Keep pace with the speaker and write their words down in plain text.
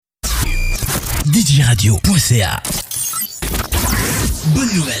DJRadio.ca.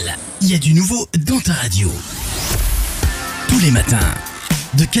 Bonne nouvelle, il y a du nouveau dans ta radio. Tous les matins,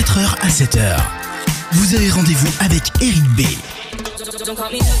 de 4h à 7h, vous avez rendez-vous avec Eric B.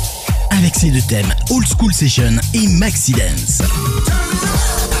 Avec ses deux thèmes Old School Session et Maxi Dance.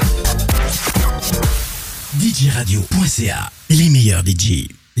 DJRadio.ca, les meilleurs DJ,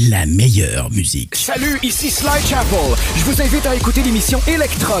 la meilleure musique. Salut, ici Sly Chapel. Je vous invite à écouter l'émission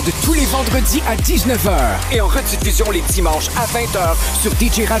Electra de tous les vendredis à 19h et en rediffusion les dimanches à 20h sur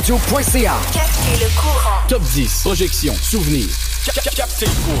DJRadio.ca. Captez le courant. Top 10, projection, souvenirs. Captez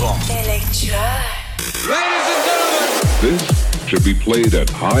le courant. Electra. Ladies and gentlemen, this should be played at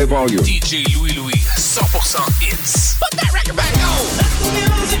high volume. DJ Louis Louis, 100% hits. Put that record back on.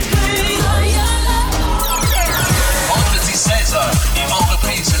 Music play. Vendredi 16h et en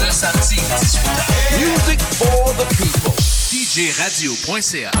reprise le samedi 18h. Music for the people.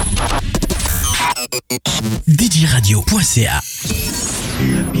 DJRadio.ca. DJRadio.ca.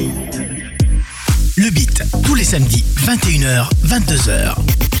 Le beat, tous les samedis, 21h, 22h.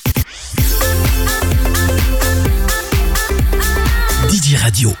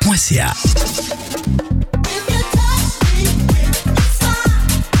 DJRadio.ca.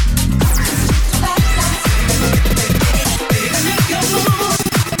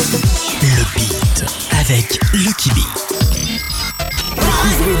 Le beat avec Lucky B.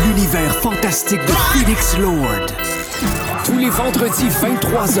 Découvrez l'univers fantastique de Phoenix Lord. Tous les vendredis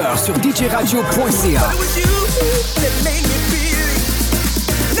 23h sur DJRadio.ca.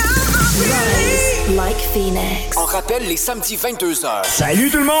 Like Phoenix. On rappelle les samedis 22h. Salut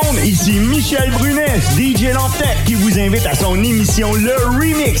tout le monde, ici Michel Brunet, DJ Lantec, qui vous invite à son émission Le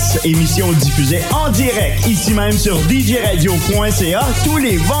Remix. Émission diffusée en direct, ici même sur DJRadio.ca, tous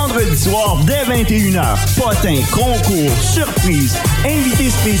les vendredis soirs dès 21h. Potins, concours, surprises,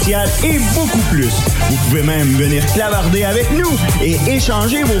 invités spéciaux et beaucoup plus. Vous pouvez même venir clavarder avec nous et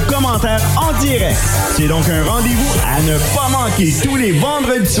échanger vos commentaires en direct. C'est donc un rendez-vous à ne pas manquer tous les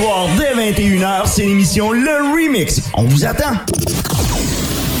vendredis soirs dès 21h. C'est l'émission Le Remix. On vous attend.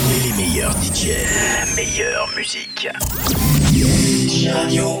 Les meilleurs DJ, la meilleure musique.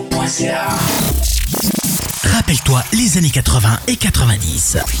 DJRadio.ca. Rappelle-toi les années 80 et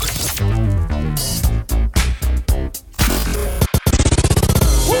 90.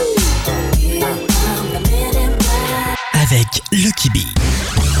 Avec Lucky B.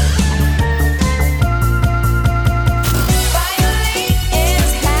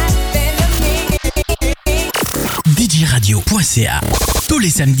 DJRadio.ca. Tous les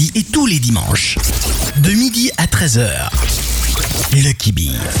samedis et tous les dimanches. De midi à 13h. Lucky B.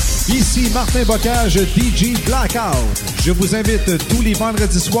 Ici Martin Bocage, DJ Blackout. Je vous invite tous les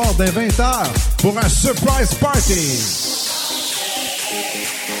vendredis soirs dès 20h pour un surprise party.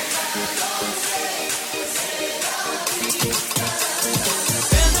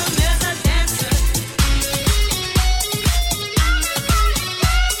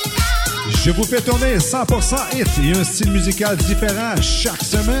 Je vous fais tourner 100% hit et un style musical différent chaque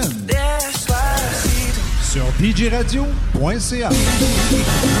semaine. Sur DJRadio.ca.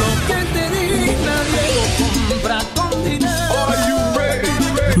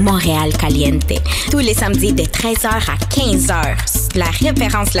 Montréal Caliente. Tous les samedis de 13h à 15h. La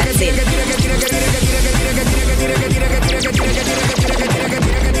référence latine.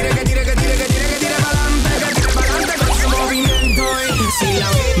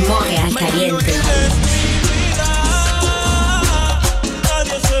 Montréal Caliente.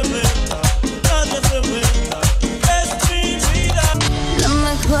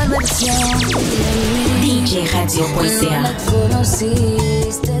 DJRadio.ca.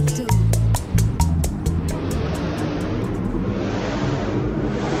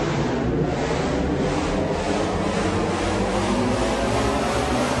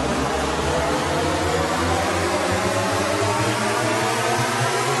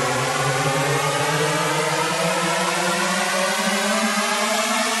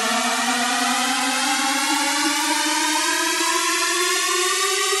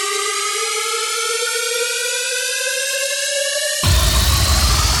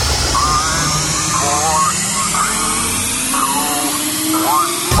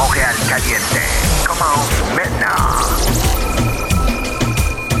 Montréal Caliente commence maintenant.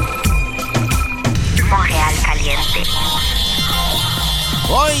 Montréal Caliente.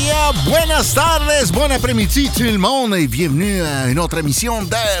 Buenas tardes, bon après-midi tout le monde et bienvenue à une autre émission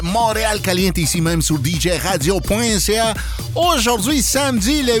de Montréal Caliente ici même sur djradio.ca. Aujourd'hui,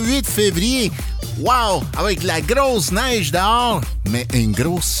 samedi le 8 février, wow, avec la grosse neige dehors, mais un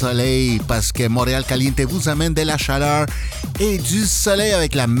gros soleil parce que Montréal Caliente vous amène de la chaleur et du soleil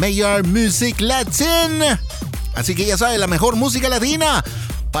avec la meilleure musique latine. Así que ya sabes, la mejor música latina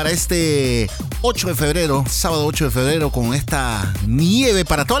para este 8 de febrero, sábado 8 de febrero, con esta nieve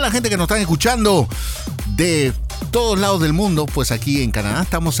para toda la gente que nos están escuchando de todos lados del mundo. Pues aquí en Canadá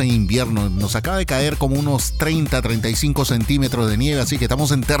estamos en invierno, nos acaba de caer como unos 30-35 centímetros de nieve, así que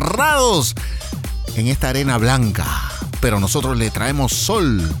estamos enterrados en esta arena blanca, pero nosotros le traemos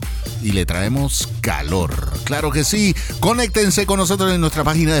sol y le traemos calor. Claro que sí. Conéctense con nosotros en nuestra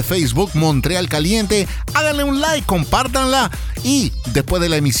página de Facebook, Montreal Caliente. Háganle un like, compártanla. Y después de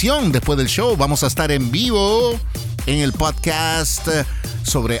la emisión, después del show, vamos a estar en vivo en el podcast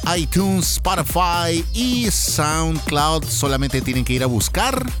sobre iTunes, Spotify y SoundCloud. Solamente tienen que ir a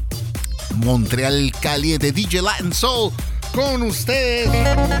buscar Montreal Caliente, DJ Latin Soul con ustedes.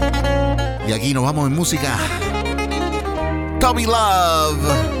 Y aquí nos vamos en música. Toby Love,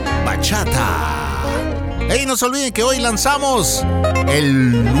 Bachata. Hey, no se olviden que hoy lanzamos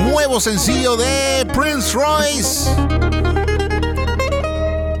el nuevo sencillo de Prince Royce,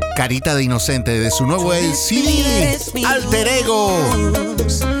 Carita de Inocente, de su nuevo CD, Alter Ego.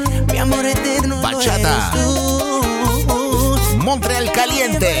 Bachata. Montreal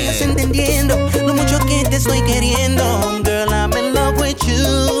Caliente. Estás entendiendo lo mucho que te estoy queriendo. Girl, I'm in love with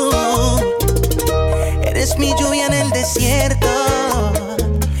you. Eres mi lluvia en el desierto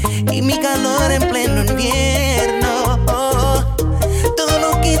y mi calor en pleno invierno. Todo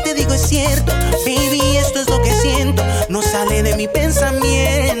lo que te digo es cierto, baby, esto es lo que siento. No sale de mis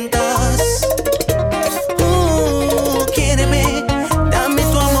pensamientos. Quiéreme, dame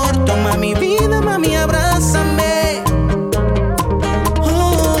tu amor, toma mi vida, mami, abrázame.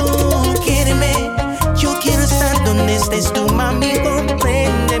 Quiéreme, yo quiero estar donde estés tú, mami,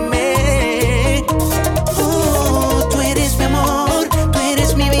 compréndeme.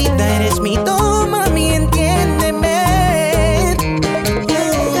 Eres mi todo, mami, entiéndeme.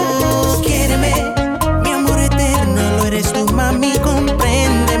 Quiéreme, mi amor eterno, lo eres tú, mami,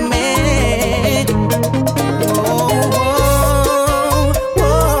 compréndeme.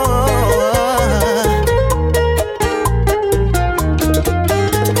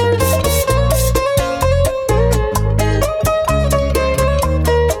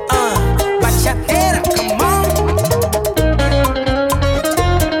 Bachatera, come on.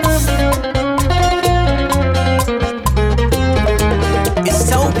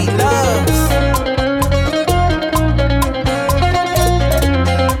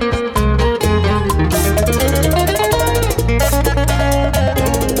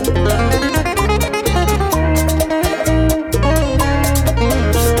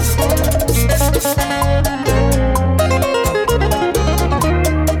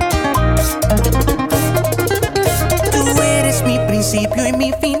 Principio y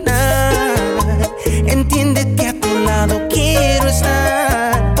mi final. Entiende que a tu lado quiero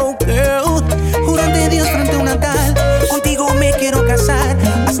estar. Oh girl, juro ante Dios frente a un altar, contigo me quiero casar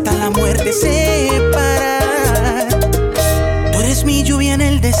hasta la muerte separar. Tú eres mi lluvia en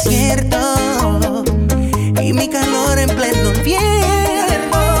el desierto y mi calor en pleno invierno.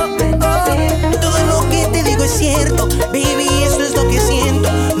 Todo lo que te digo es cierto, baby, esto es lo que siento.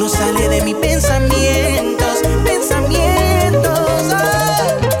 No sale de mis pensamientos.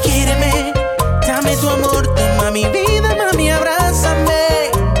 Quiéreme, dame tu amor, toma mi vida, mami,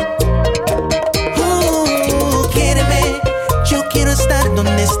 abrázame. Quiéreme, yo quiero estar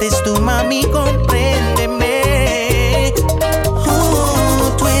donde estés tú, mami, compréndeme.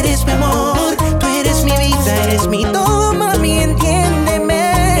 Tú eres mi amor, tú eres mi vida, eres mi todo, mami,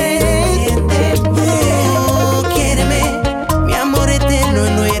 entiéndeme. Quiéreme, mi amor eterno,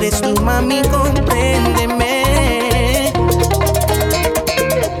 no eres tú, mami, compréndeme.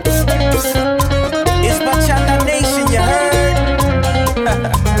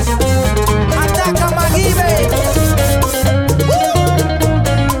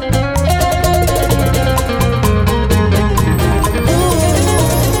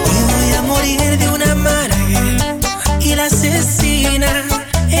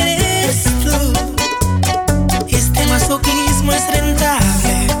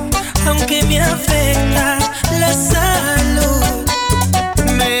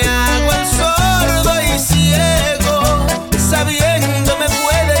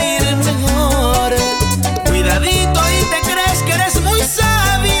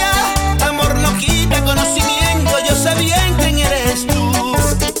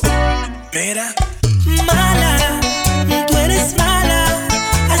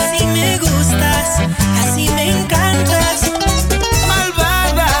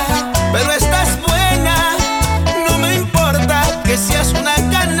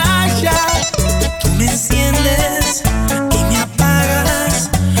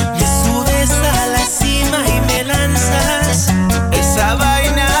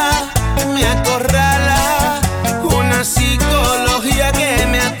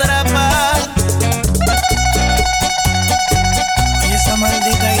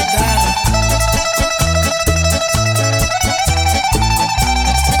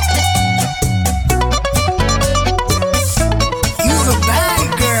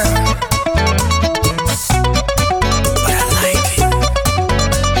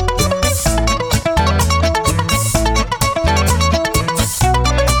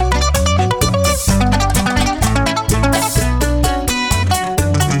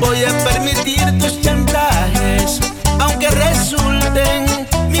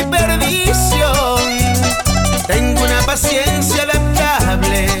 paciencia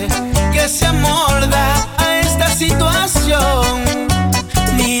adaptable que se amolda a esta situación.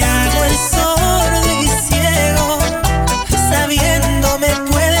 Me hago el sordo y ciego, sabiendo me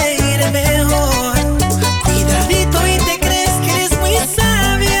puede ir mejor. Cuidadito y te crees que eres muy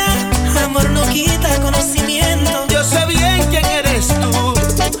sabia. Amor no quita conocimiento. Yo sé bien quién eres tú.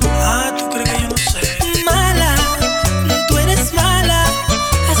 Ah, ¿tú crees que yo no sé? Mala, tú eres mala.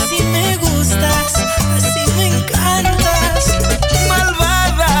 Así me gustas, así me encantas.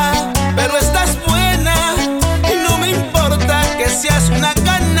 Malvada, pero estás buena. Y no me importa que seas una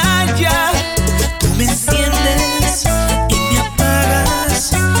canalla. Tú me enciendes y me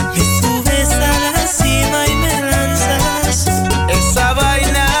apagas. Me subes a la cima y me lanzas. Esa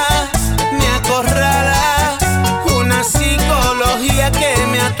vaina me acorrala. Una psicología que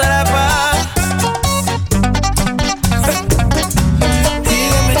me atrapa.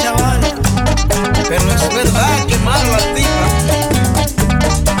 Dígame, chaval, pero es verdad que malo al tipo.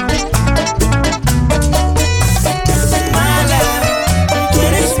 Mala, tú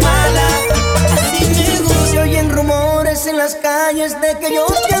eres mala, así me gusta. Se oyen rumores en las calles de que yo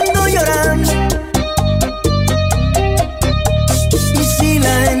te ando llorando. Y si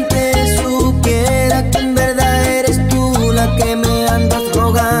la gente supiera que en verdad eres tú la que me andas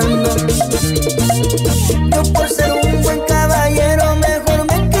rogando. Yo por ser un buen caballero mejor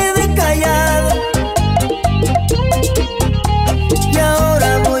me quedé callado. Y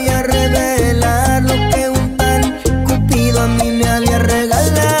ahora voy a revelar lo que un tal Cupido a mí me había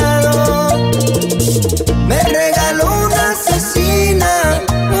regalado. Me regaló una asesina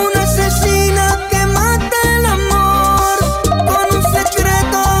que mata el amor, con un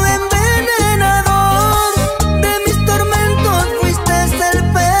secreto envenenador. De mis tormentos fuiste el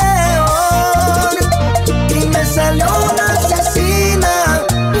peor. Y me salió una asesina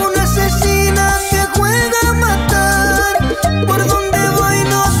que juega a matar. Por donde voy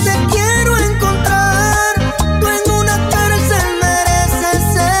no te quiero encontrar. Tú en una cárcel mereces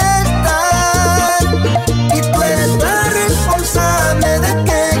estar. Y tú eres la responsable de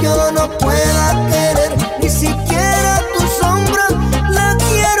que yo no pueda querer. Ni siquiera tu sombra la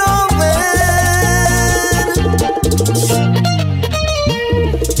quiero ver.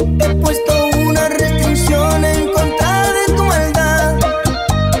 He puesto una restricción en contra de tu maldad.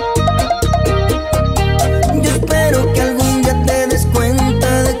 Yo espero que algún día te des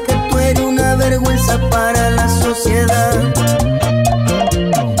cuenta de que tú eres una vergüenza para la sociedad.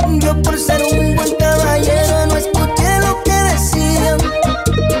 Yo por ser un buen caballero no escuché lo que decían.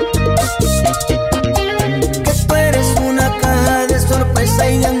 Que tú eres una caja de sorpresa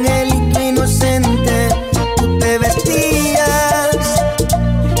y de angelito inocente tú te vestías.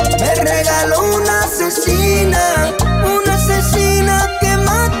 Me regaló una asesina que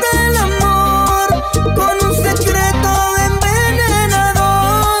mata el amor, con un secreto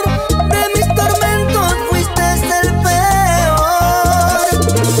envenenador. De mis tormentos fuiste el peor.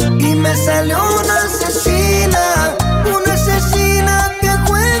 Y me salió una asesina que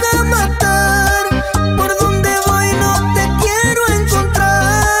juega a matar. Por donde voy no te quiero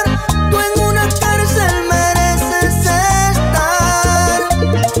encontrar. Tú en una cárcel mereces estar.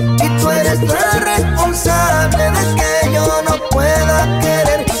 Y tú eres la responsable de que yo no pueda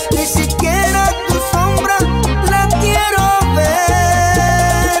querer. Ni siquiera tu sombra la quiero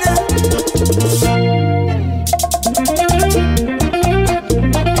ver.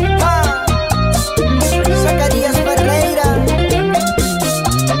 Zacarías Ferreira.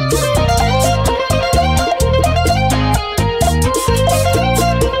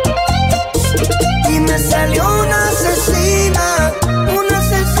 Y me salió una asesina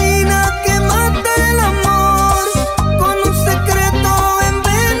que mata el amor, con un secreto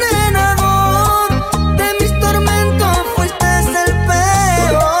envenenador. De mis tormentos fuiste el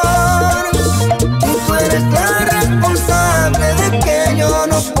peor. Y tú eres la responsable de que yo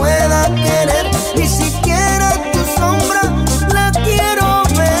no pueda querer. Ni siquiera tu sombra la quiero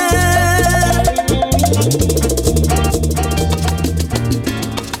ver.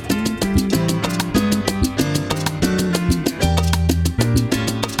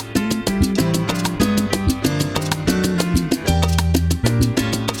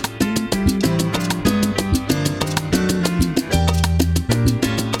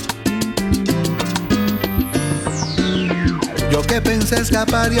 Yo que pensé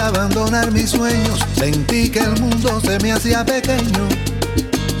escapar y abandonar mis sueños, sentí que el mundo se me hacía pequeño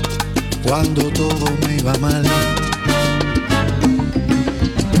cuando todo me iba mal.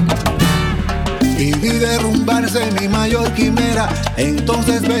 Y vi derrumbarse mi mayor quimera,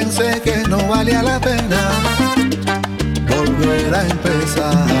 entonces pensé que no valía la pena volver a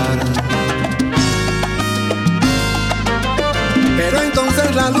empezar. Pero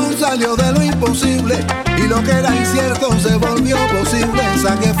entonces la luz salió de lo imposible y lo que era incierto se volvió posible.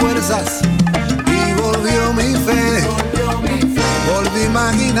 Saqué fuerzas y volvió mi fe. Volví a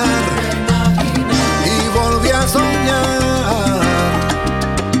imaginar y volví a soñar.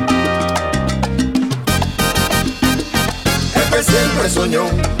 El que siempre soñó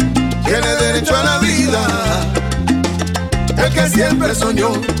tiene derecho a la vida. El que siempre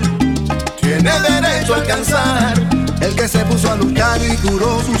soñó tiene derecho a alcanzar. El que se puso a luchar y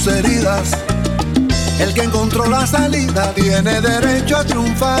curó sus heridas. El que encontró la salida tiene derecho a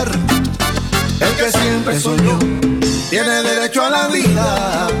triunfar. El que siempre soñó tiene derecho a la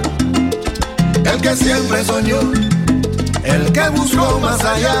vida. El que siempre soñó, el que buscó más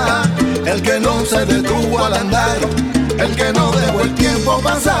allá, el que no se detuvo al andar, el que no dejó el tiempo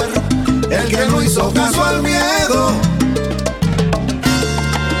pasar, el que no hizo caso al miedo,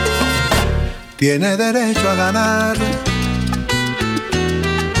 tiene derecho a ganar.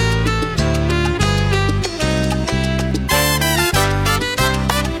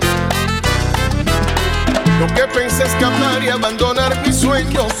 Lo que pensé escapar y abandonar mis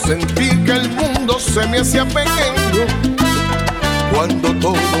sueños, sentí que el mundo se me hacía pequeño cuando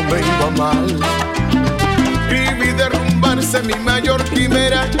todo me iba mal. Y vi derrumbarse mi mayor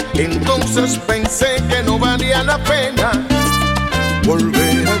quimera, entonces pensé que no valía la pena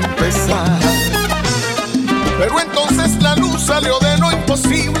volver a empezar. Pero entonces la luz salió de lo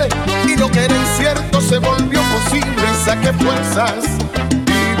imposible y lo que era incierto se volvió posible. Saqué fuerzas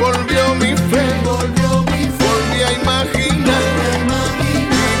y volvió mi fe. Volví a imaginar y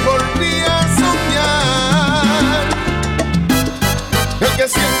volví a soñar. El que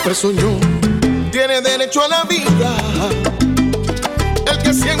siempre soñó tiene derecho a la vida. El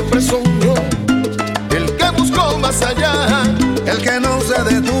que siempre soñó, el que buscó más allá, el que no se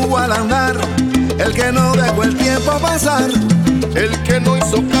detuvo al andar, el que no dejó el tiempo pasar, el que no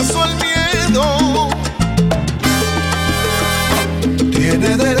hizo caso al miedo,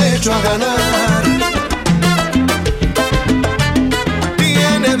 tiene derecho a ganar.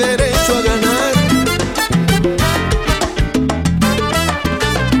 Tiene derecho a ganar.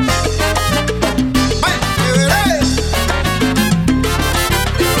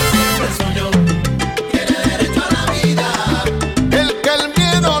 Siempre soñó, tiene derecho a la vida. El que el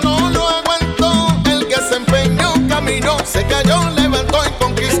miedo no lo aguantó, el que se empeñó, caminó, se cayó, levantó y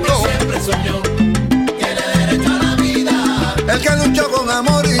conquistó. Siempre soñó, tiene derecho a la vida. El que luchó con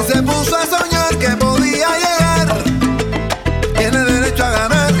amor y se puso a soñar que podía llegar, tiene derecho a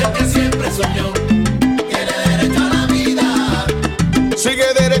ganar. El que siempre soñó, tiene derecho a la vida. Sigue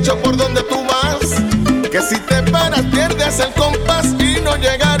derecho por donde tú vas, que si te paras pierdes el compás y no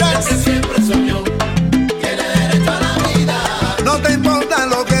llegarás. El que siempre soñó, tiene derecho a la vida. No te importa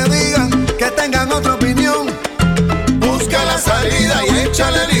lo que digan, que tengan otra opinión, busca la salida y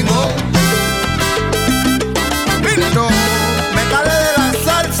échale limón. no me cale de la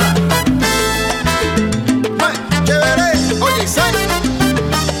salsa. Chévere, oye Isaac,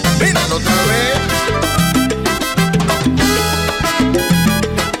 míralo otra vez.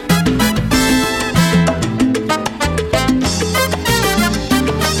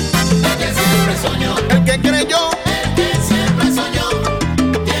 El que siempre soñó, El que creyó, el que siempre soñó,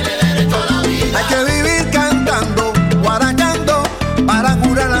 tiene derecho a la vida. Hay que vivir cantando, guarachando, para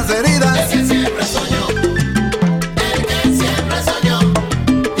curar las heridas. El que siempre soñó, el que siempre soñó,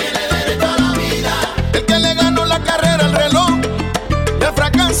 tiene derecho a la vida. el que le ganó la carrera al reloj, le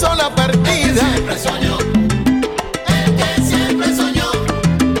fracasó la partida. Siempre soñó, el que siempre soñó,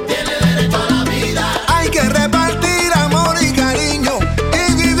 tiene derecho a la vida. Hay que repartir amor y cariño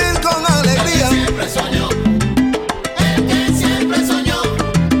y vivir con alegría. Siempre soñó, el que siempre soñó,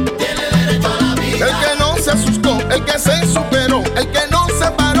 tiene derecho a la vida. El que no se asustó, el que se superó, el que no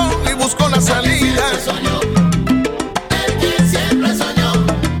se paró y buscó la salida. Siempre soñó, el que siempre soñó,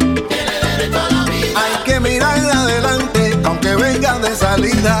 tiene derecho a la vida. Hay que mirar adelante, aunque venga de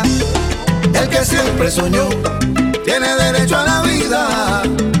salida. El que siempre soñó, tiene derecho a la vida.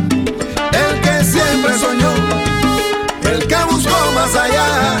 El que siempre soñó, el que buscó más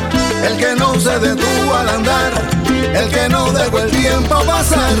allá, el que no se detuvo al andar, el que no dejó el tiempo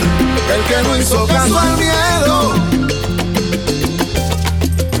pasar, el que no hizo caso al miedo.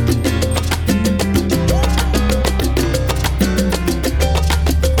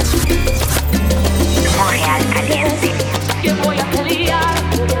 Montréal Caliente. Que voy a pelear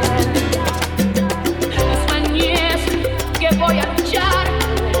por él. Es mi niñez que voy a luchar.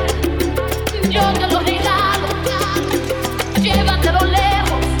 Yo te lo regalo, llévatelo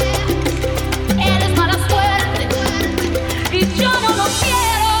lejos. Eres mala suerte y yo no lo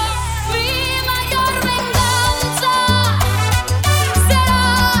quiero. Mi mayor venganza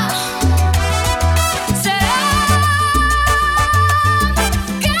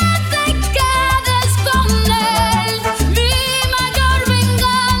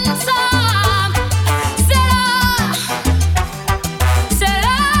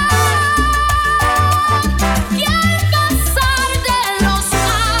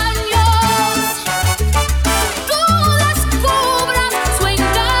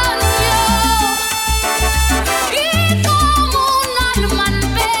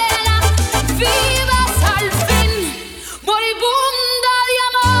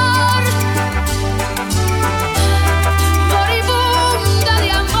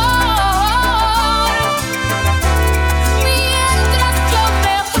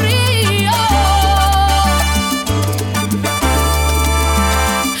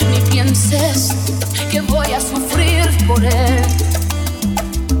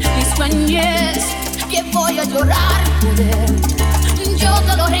que voy a llorar por él. Yo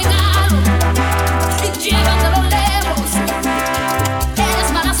te lo regalo, llévatelo lejos.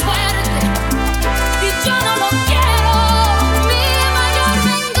 Eres mala suerte y yo no lo quiero. Mi mayor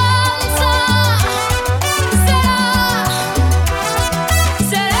venganza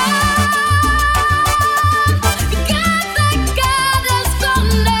será que te quedes con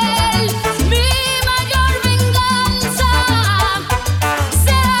él. Mi mayor venganza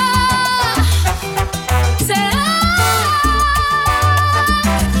será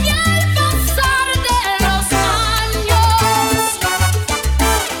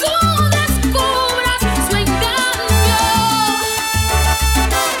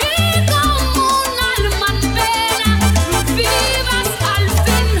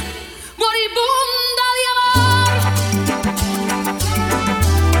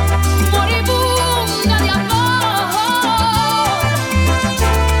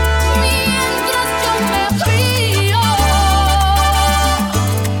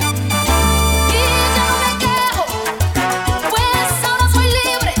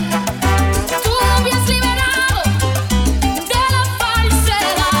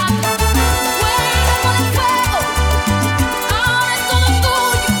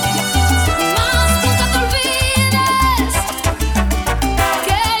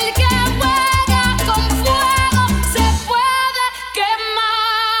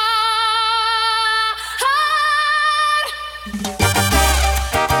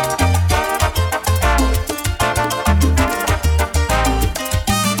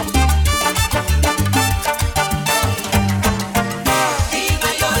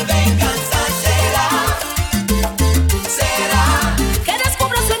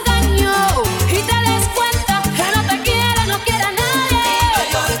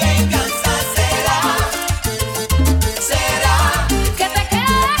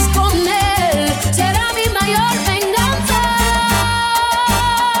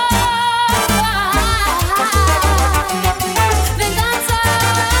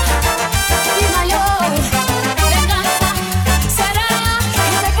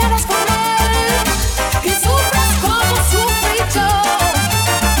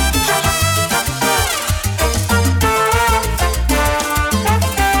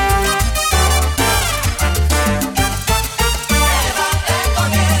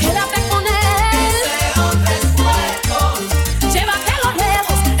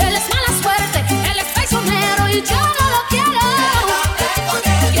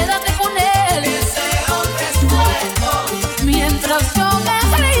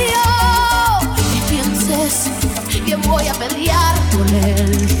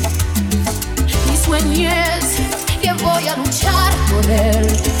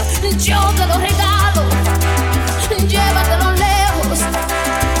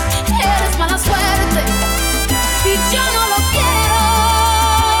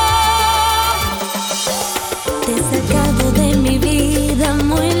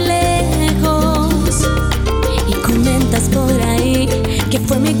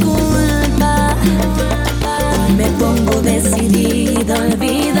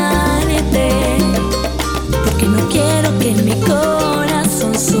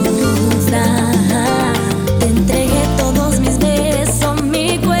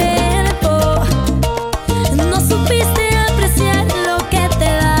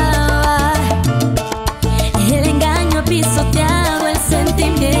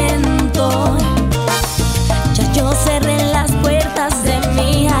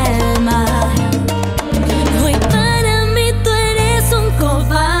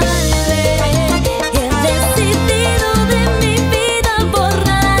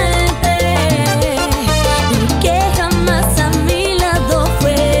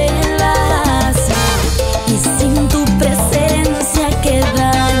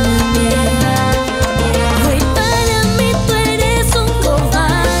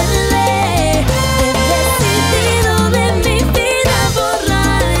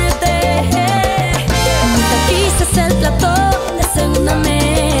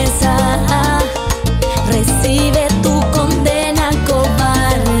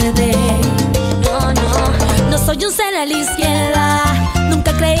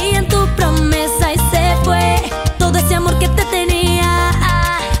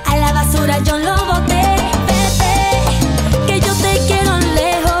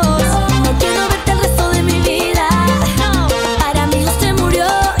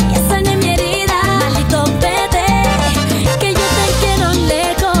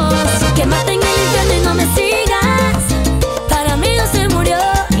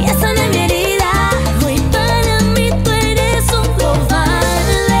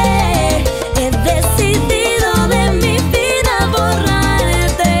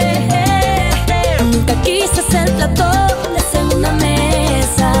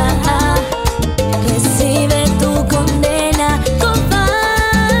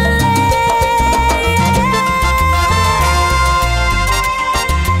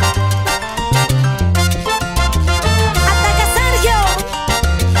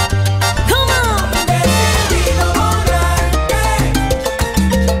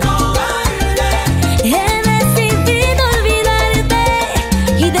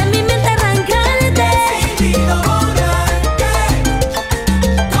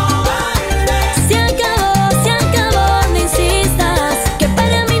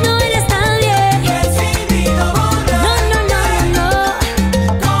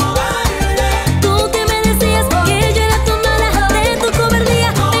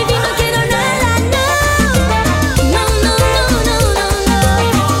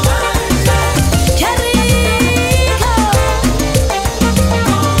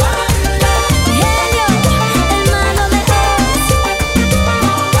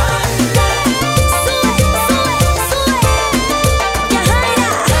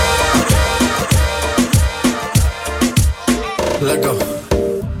Let's go.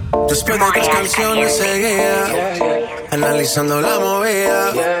 Después de 3 canciones seguía, analizando la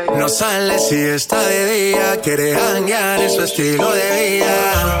movida. No sale si está de día, quiere janguear, es su estilo de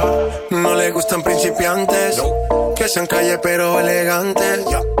vida. No le gustan principiantes, que sean calle pero elegantes.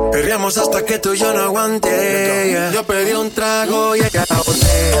 Perreamos hasta que tú y yo no aguante. Yo pedí un trago y ella la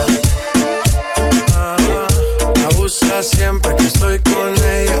botella. Abusa siempre que estoy con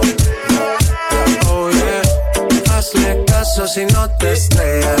ella. Oh yeah, hazle caso si no te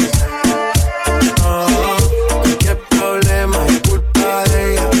estrellas. Oh, qué problema es culpa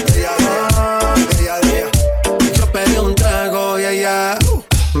de ella. Yo pedí un trago y ella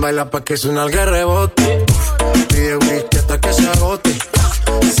baila pa' que suena el rebote. Pide whisky hasta que se agote.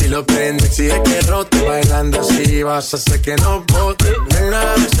 Si lo prende exige que rote. Bailando así vas a hacer que no bote. Nena,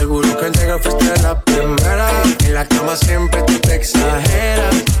 seguro que al llegar fuiste la primera. En la cama siempre tú te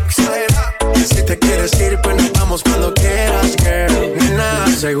exageras. Si te quieres ir, pues nos vamos cuando quieras, girl. Nena,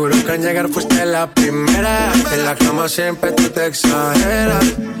 seguro que al llegar fuiste la primera. En la cama siempre tú te exageras.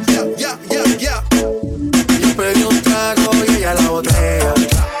 Yo pedí un trago y ella la botella.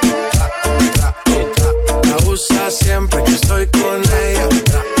 Abusa siempre que estoy con ella.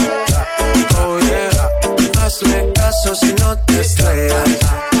 Oh yeah, hazle caso si no te estrellas.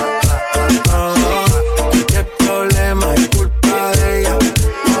 Oh, qué problema es culpa de ella.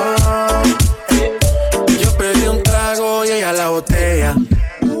 Oh, yo pedí un trago y ella la botella.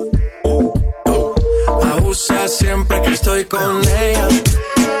 Abusa siempre que estoy con ella.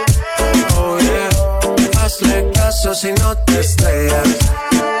 Oh yeah, hazle caso si no te estrellas.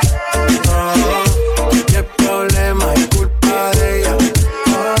 Qué problema es culpa de ella.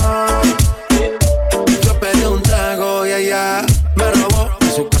 Yo pedí un trago y ella me robó.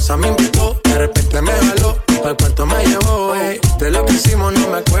 A su casa me invitó, de repente me jaló. Al cuarto me llevó, de lo que hicimos no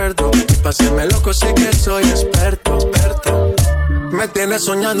me acuerdo. Y pa' hacerme loco sé que soy experto. Me tienes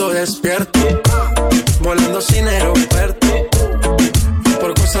soñando despierto, volando sin aeropuerto.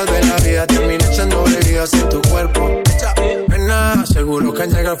 Por cosas de la vida terminé echando bebidas en tu cuerpo. Nena, seguro que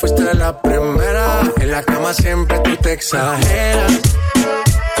al llegar fuiste la primera. En la cama siempre tú te exageras.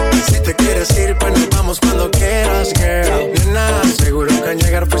 Si te quieres ir, pues nos vamos cuando quieras, girl. Nena, seguro que al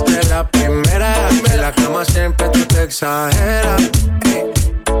llegar fuiste la primera. En la cama siempre tú te exageras.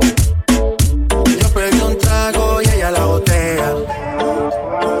 Yo pedí un trago y ella la botella.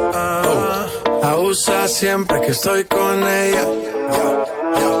 Abusa siempre que estoy con ella.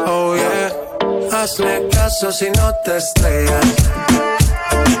 Oh yeah, hazle caso si no te estrellas.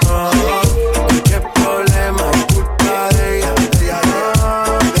 Oh, qué problema es culpa de ella.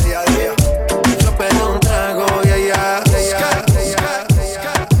 Yo pedí un trago y ella.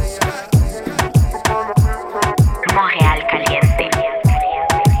 Montréal caliente.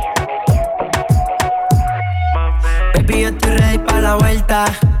 Baby, yo estoy ready pa' la vuelta.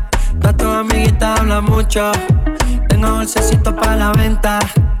 No tu amiguita habla mucho. Tengo dulcecito pa' la venta.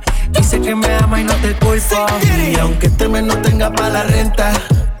 Dice que me ama y no te culpo. Y aunque este mes no tenga pa' la renta,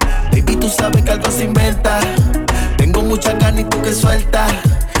 baby, tú sabes que algo se inventa. Tengo mucha carne y tú que sueltas.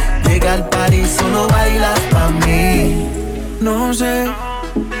 Llega al party, solo bailas pa' mí. No sé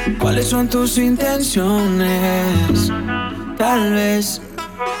cuáles son tus intenciones. Tal vez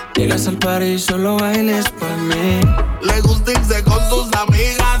llegas al party y solo bailes pa' mí. Le gusta irse con sus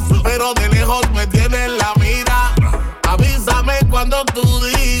amigas, pero de lejos me tiene en la mira. Avísame cuando tú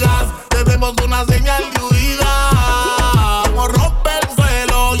digas, tenemos una señal de huida. Como rompe el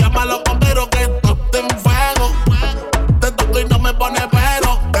suelo, llama a los bomberos que esto está en fuego. Te toco y no me pone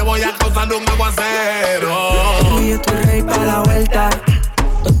pero, te voy a causar un aguacero. Baby, yo estoy ready pa' la vuelta.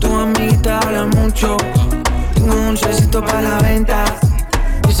 Todas tus amiguitas hablan mucho. Tengo un dulcecito pa' la venta.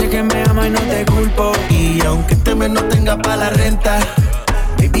 Dice que me ama y no te culpo. Y aunque este mes no tenga pa' la renta,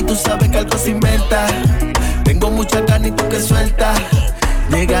 baby, tú sabes que algo se inventa. Tengo mucha carne y tú que sueltas.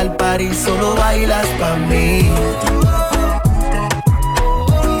 Llega al party, solo bailas pa' mí.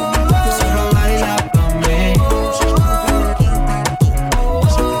 Solo bailas pa' mí.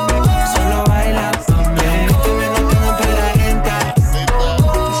 Solo bailas pa' mí. Este mes no tengo pa' la renta.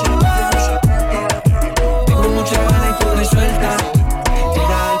 Tengo mucha ganas y tú que sueltas.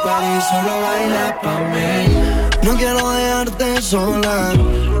 Llega al party, solo bailas pa' mí. No quiero dejarte sola.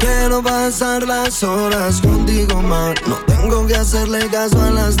 Quiero pasar las horas contigo más. No tengo que hacerle caso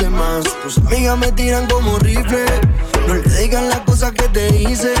a las demás. Tus amigas me tiran como rifle. No le digan las cosas que te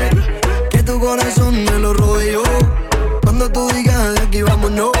hice. Que tu corazón me lo robé yo. Cuando tú digas de aquí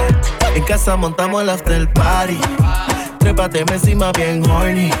vámonos. En casa montamos el after party. Trépate encima bien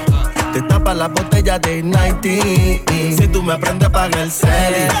horny. Te tapas la botella de 90. Si tú me aprendes a pagar el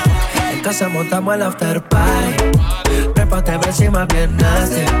cel.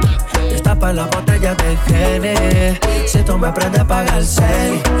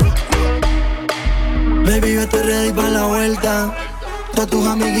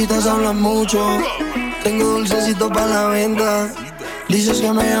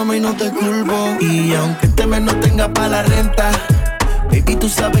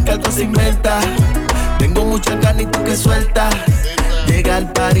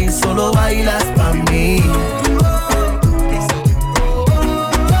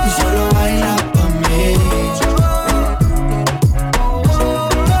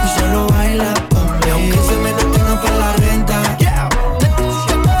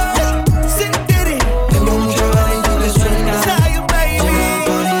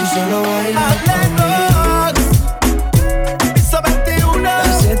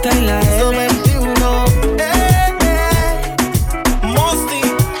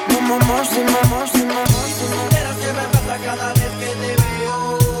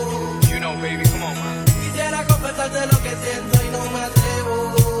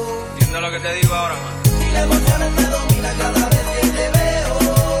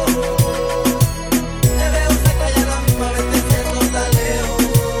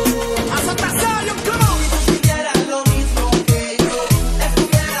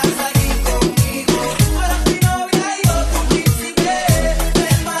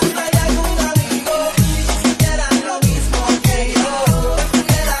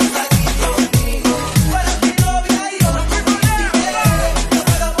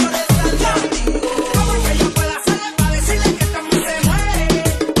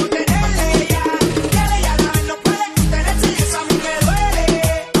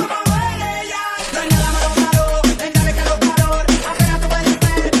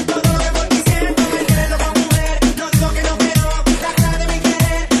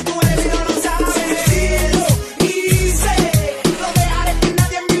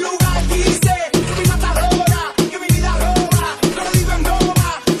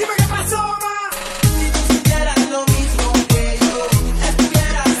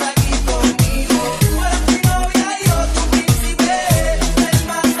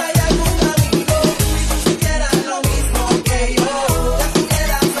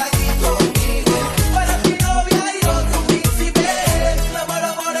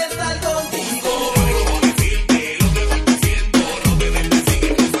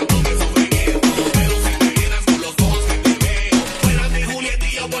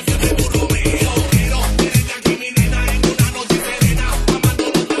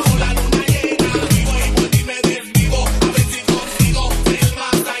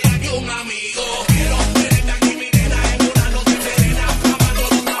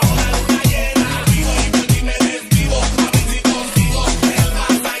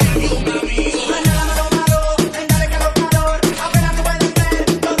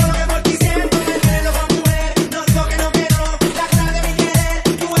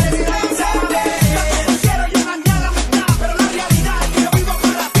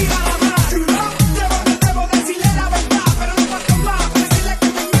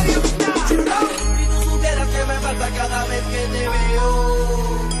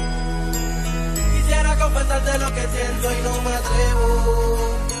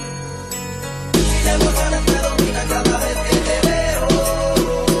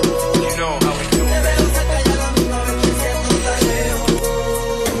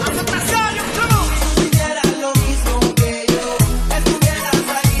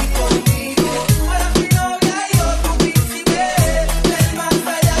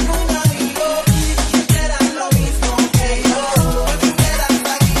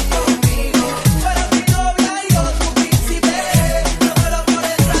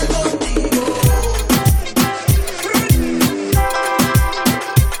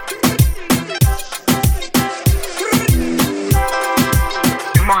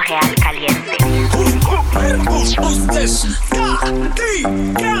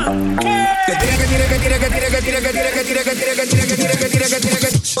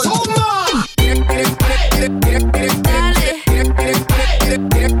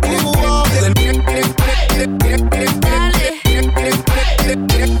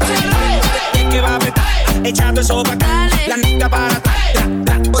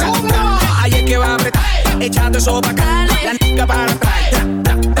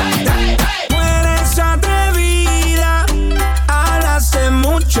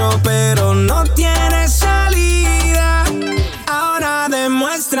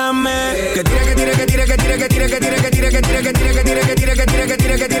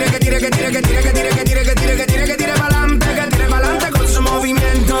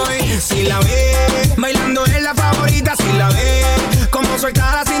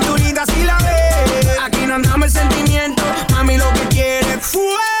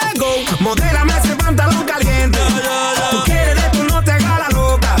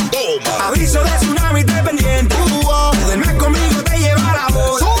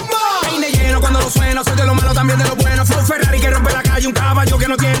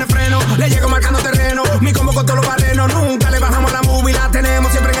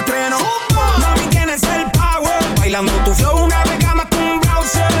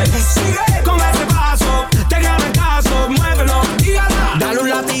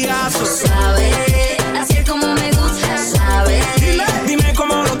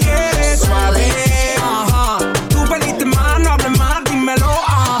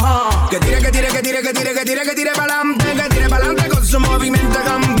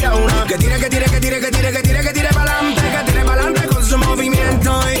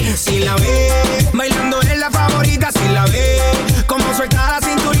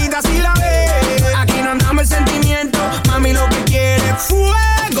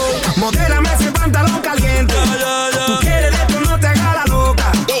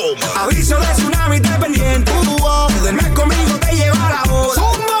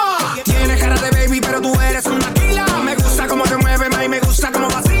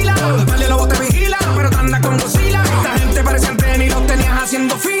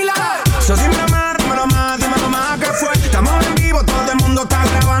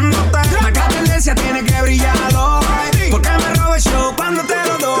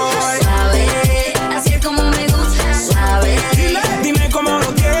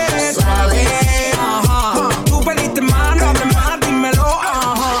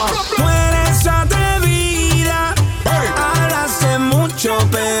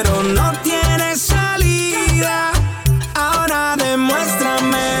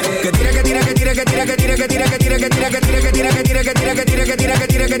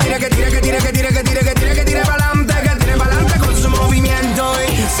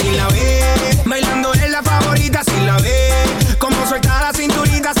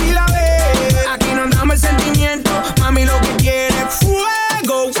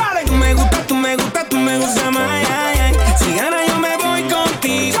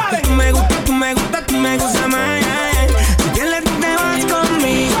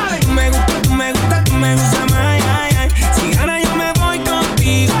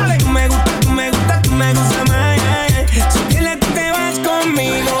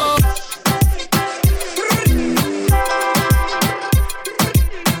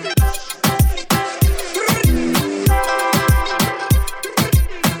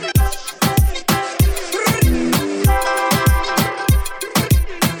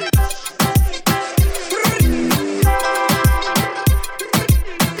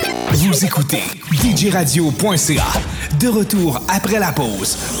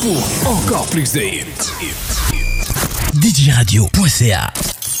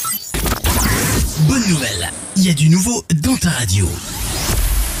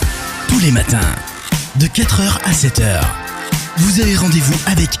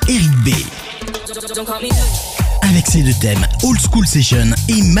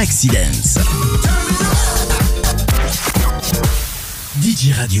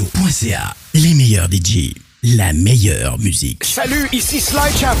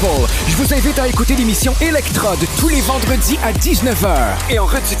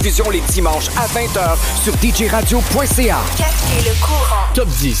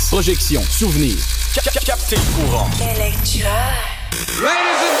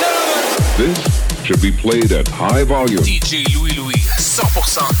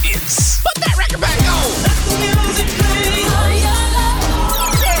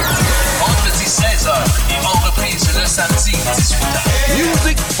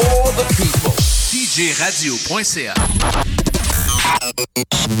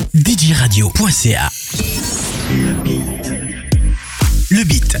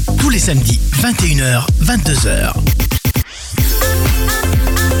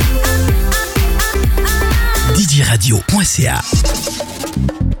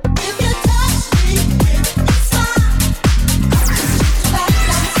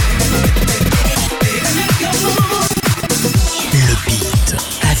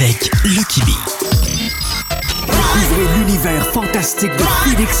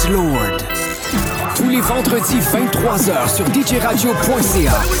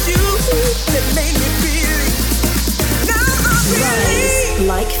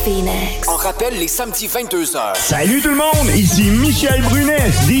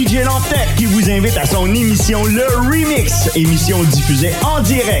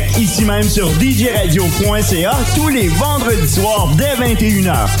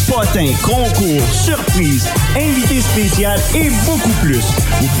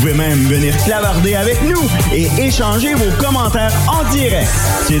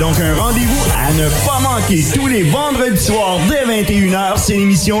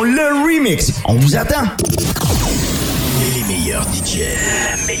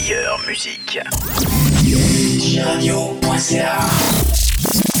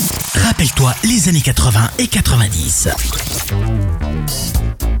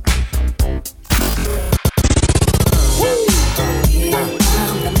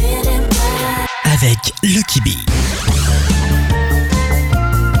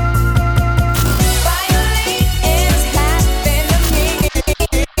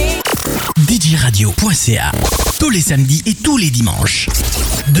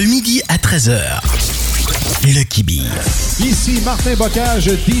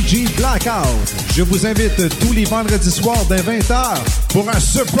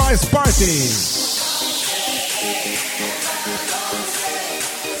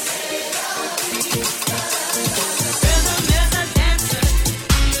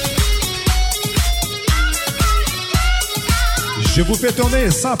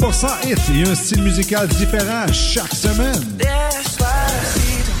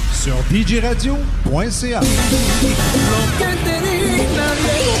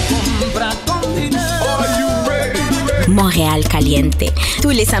 nadie lo compra con dinero. Montréal Caliente. Tous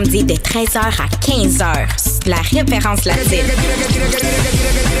les samedis de 13h à 15h. La référence latine.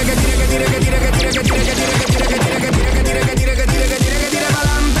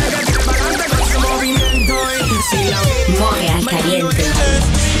 Montréal Caliente.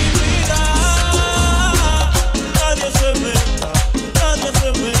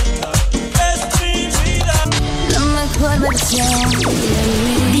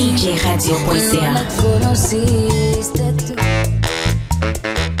 DJRadio.ca.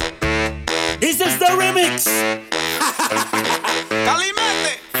 This is the remix.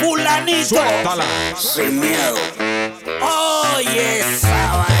 Calimete. Fulanito. Suéltala. Sin miedo. Oh, yes.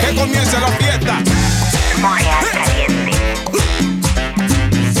 Que comience la fiesta. Montréal Caliente.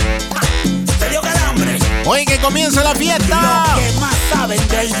 Te dio calambre. Hoy que comience la fiesta. Los que más saben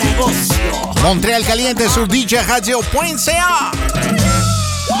del negocio. Montréal Caliente sur DJRadio.ca.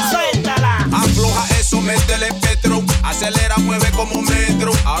 Suéltala. Afloja eso, métele petro. Acelera, mueve como un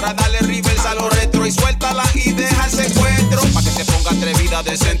metro. Ahora dale reverse a lo retro y suéltala y deja el secuestro. Pa' que se ponga atrevida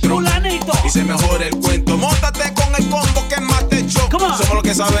de centro. Fulanito. Y se mejore el cuento. Móntate con el combo que más te echó. Somos los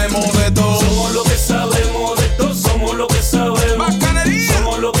que sabemos de todo. Somos los que sabemos de todo. Somos los que sabemos. Bacanería.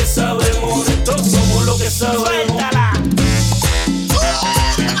 Somos los que sabemos de todo. Somos los que sabemos. Suéltala.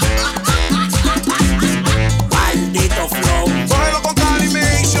 Maldito flow. Cógelo con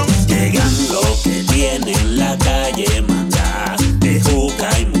Calimation. Llegan los que tienen la calle manda. De juca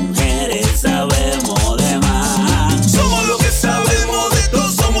y mujeres sabemos de más. Somos los que sabemos de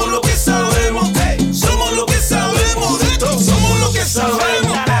todo. Somos los que sabemos. Hey. Somos los que sabemos de todo. Somos los que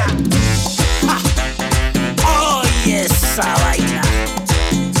sabemos. Oye, esa vaina.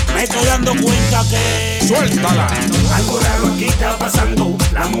 Me estoy dando cuenta que. Suéltala. Algo raro aquí está pasando.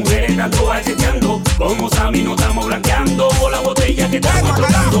 Las mujeres están todas chequeando. Como Sammy no estamos blanqueando. O la botella que estamos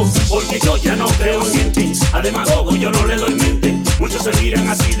explotando. Porque yo ya no creo en gente. Además, ojo, yo no le doy mente. Muchos se miran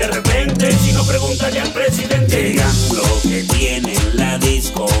así de repente. Si no, pregúntale al presidente. Llegan los que tienen la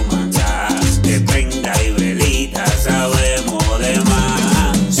disco manda. De prenda y velita sabemos de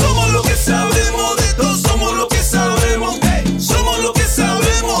más. Somos los que sabemos de todo. Somos los que sabemos. Hey. Somos los que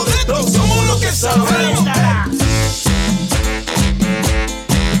sabemos de todo. Somos los que sabemos.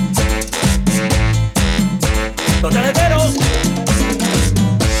 Totaleteros.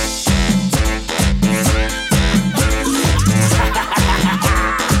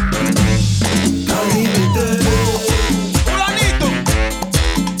 Fulanito.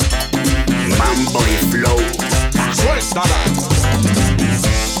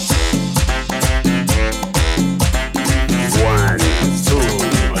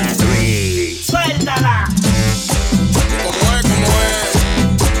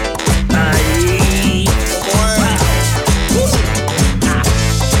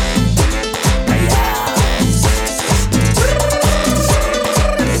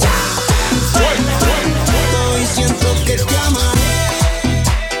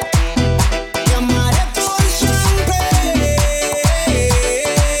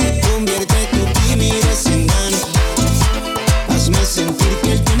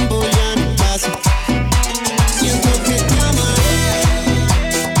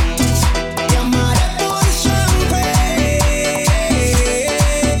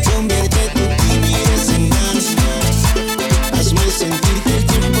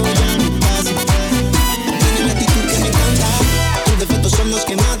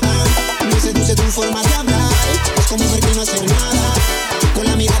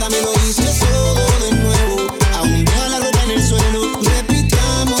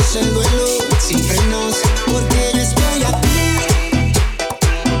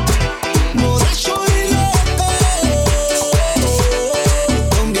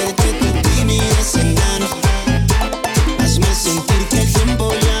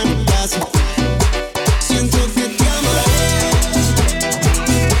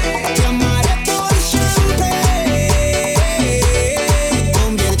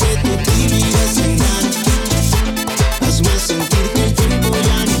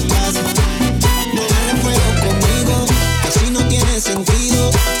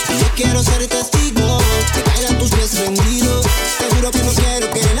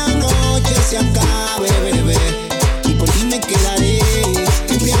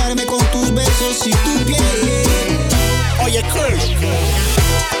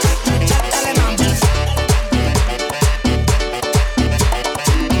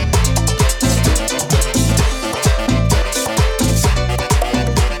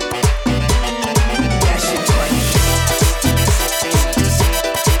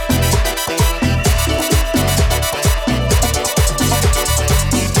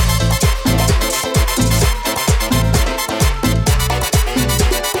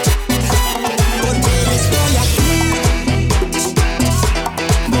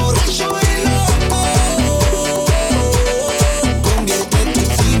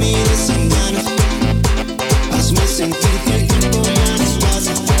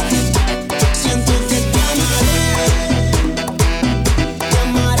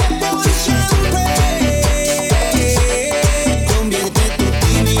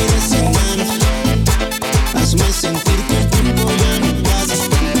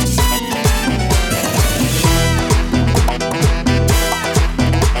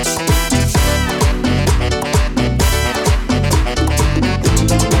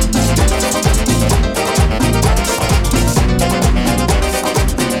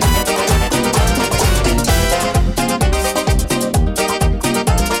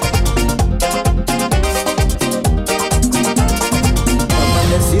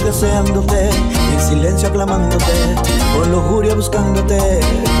 deseándote, en silencio aclamándote, con lujuria buscándote,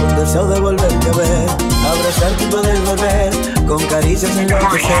 con deseo de volverte a ver, abrazarte y poder volver, con caricias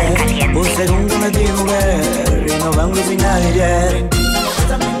enloquecer, un segundo de ti mujer, innovando sin ayer,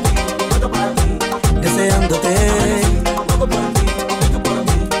 deseándote,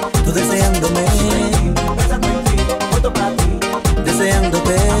 tú deseándome,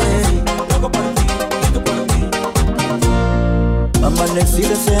 deseándote. Amanecí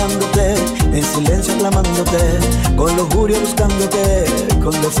deseándote, en silencio aclamándote, con lujuria buscándote,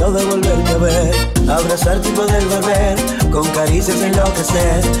 con deseo de volverte a ver, abrazarte y poder volver, con caricias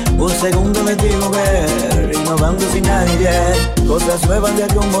enloquecer, un segundo de ti mujer, innovando sin ayer, cosas nuevas de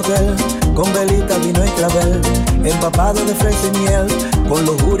aquel motel, con velita, vino y clavel, empapado de fresa y miel, con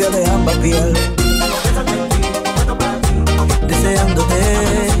lujuria de ambas piel, deseándote,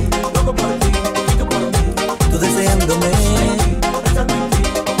 tú deseándome,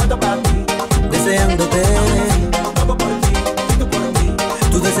 deseándote,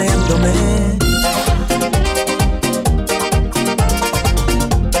 tú deseándome.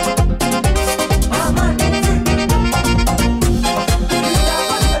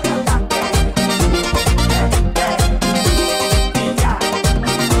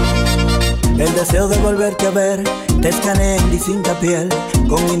 El deseo de volverte a ver, te escaneé en distinta piel,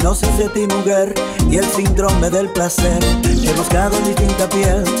 con inocencia de ti mujer y el síndrome del placer. He buscado en distinta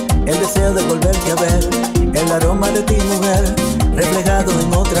piel, el deseo de volverte a ver, el aroma de ti mujer, reflejado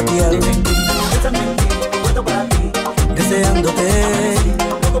en otra piel. Deseándote,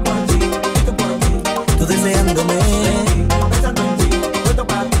 tú deseándome,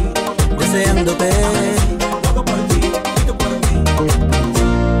 deseándote.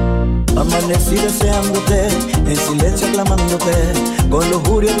 Amanecí deseándote, en silencio aclamándote, con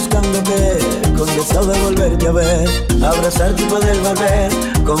lujuria buscándote, con deseo de volverte a ver, abrazarte y poder volver,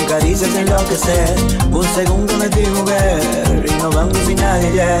 con caricias enloquecer, un segundo de ti mujer, innovando sin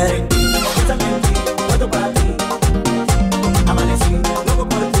ayer. Amanecí loco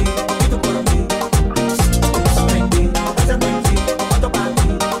por ti, y tú por mí. Pensando en ti, cuánto para ti.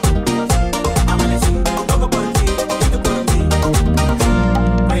 Amanecí loco por ti, y tú por mí.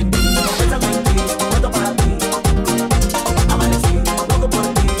 Pensando en ti, cuánto para ti. Amanecí loco por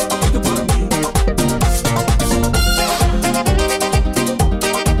ti, y tú por mí.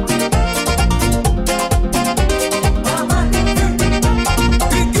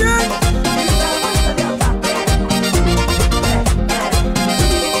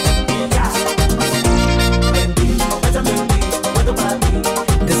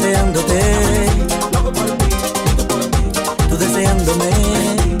 Deseándote, tú deseándome,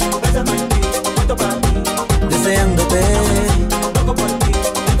 deseándote,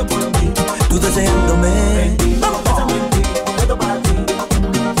 tú deseándome.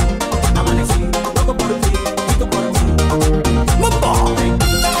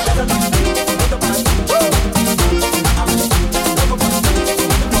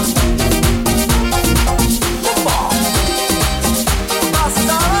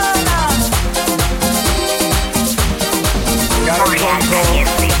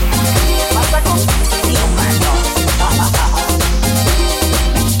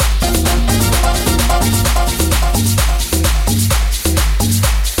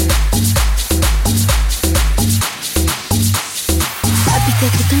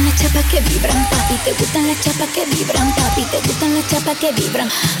 Que vibran,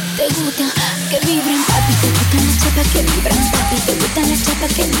 te gusta que vibren, papi, te gustan las chapas que vibran, papi, te gustan las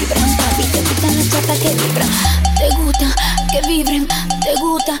chapas que vibran, papi, te gustan las chapas que vibran, te gusta que vibren, te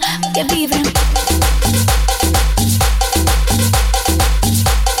gusta que vibren.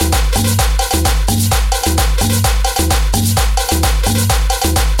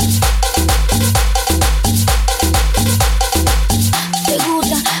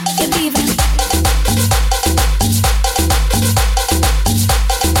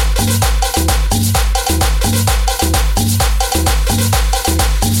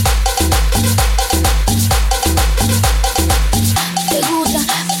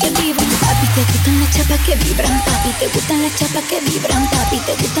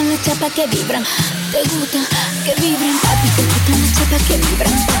 Que vibran, te gusta que vibren, papi, te gustan las chapas que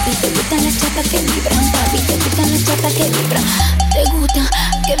vibran, papi, te gustan las chapas que vibran, papi, te gustan las chapas que vibran, te gusta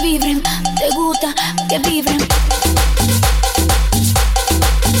que vibren, te gusta que vibren.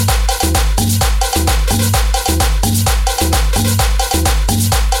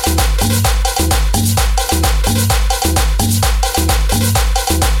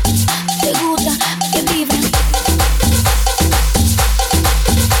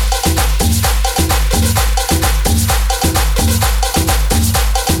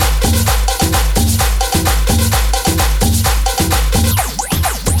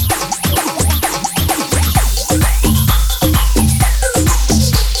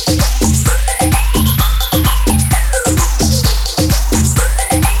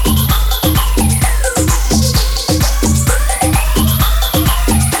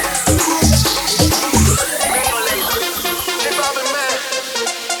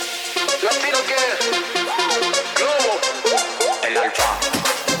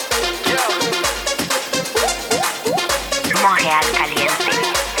 Montreal Caliente.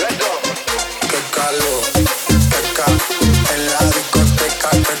 Qué calor, en la discoteca,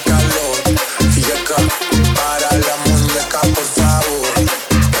 qué calor. Y acá, para la muñeca, por favor.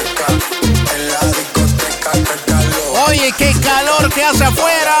 Acá, en la discoteca, qué calor. Oye, qué calor que hace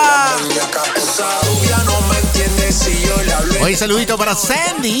afuera. Esa rubia no me entiende si yo le hablo. Oye, saludito para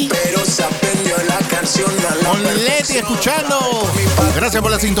Sandy. Pero se aprendió la canción de la con Leti escuchando. Gracias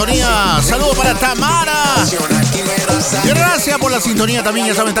por la sintonía. Saludos para Tamara. Gracias por la sintonía también.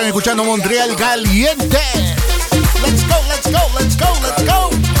 Ya saben, están escuchando Montreal Caliente. Let's go, let's go, let's go, let's go.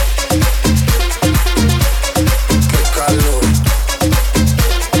 Qué calor.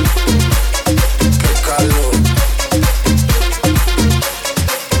 Qué calor.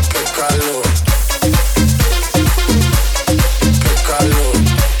 Qué calor. Qué calor.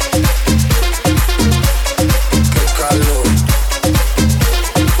 Qué calor.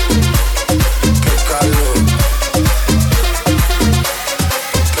 Qué calor.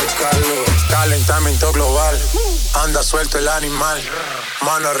 Qué calor. Calentamiento global. Anda suelto el animal.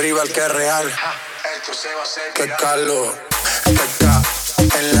 Mano arriba el que es real. Qué calor.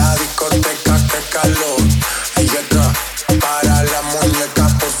 En la discoteca, qué calor. Y acá, para la muñeca,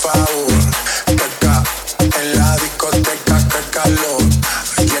 por favor. En la discoteca, qué calor.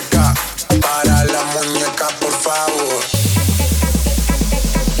 Y acá, para la muñeca, por favor.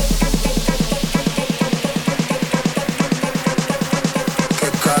 Qué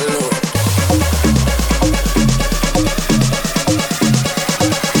calor.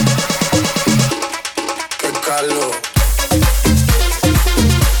 Qué calor.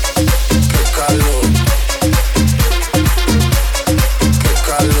 Qué calor. Qué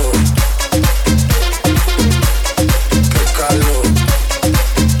calor. Qué calor. Qué calor.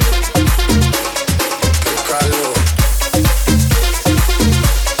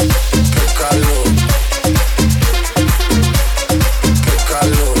 Qué calor. Qué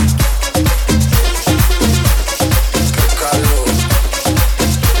calor.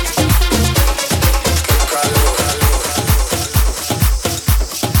 Qué calor.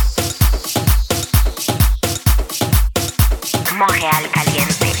 Montreal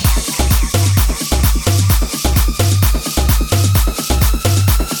Caliente.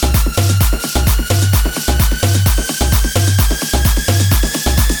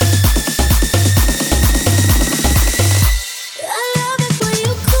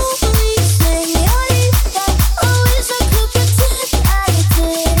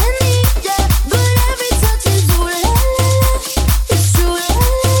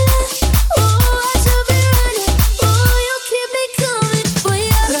 Keep me coming.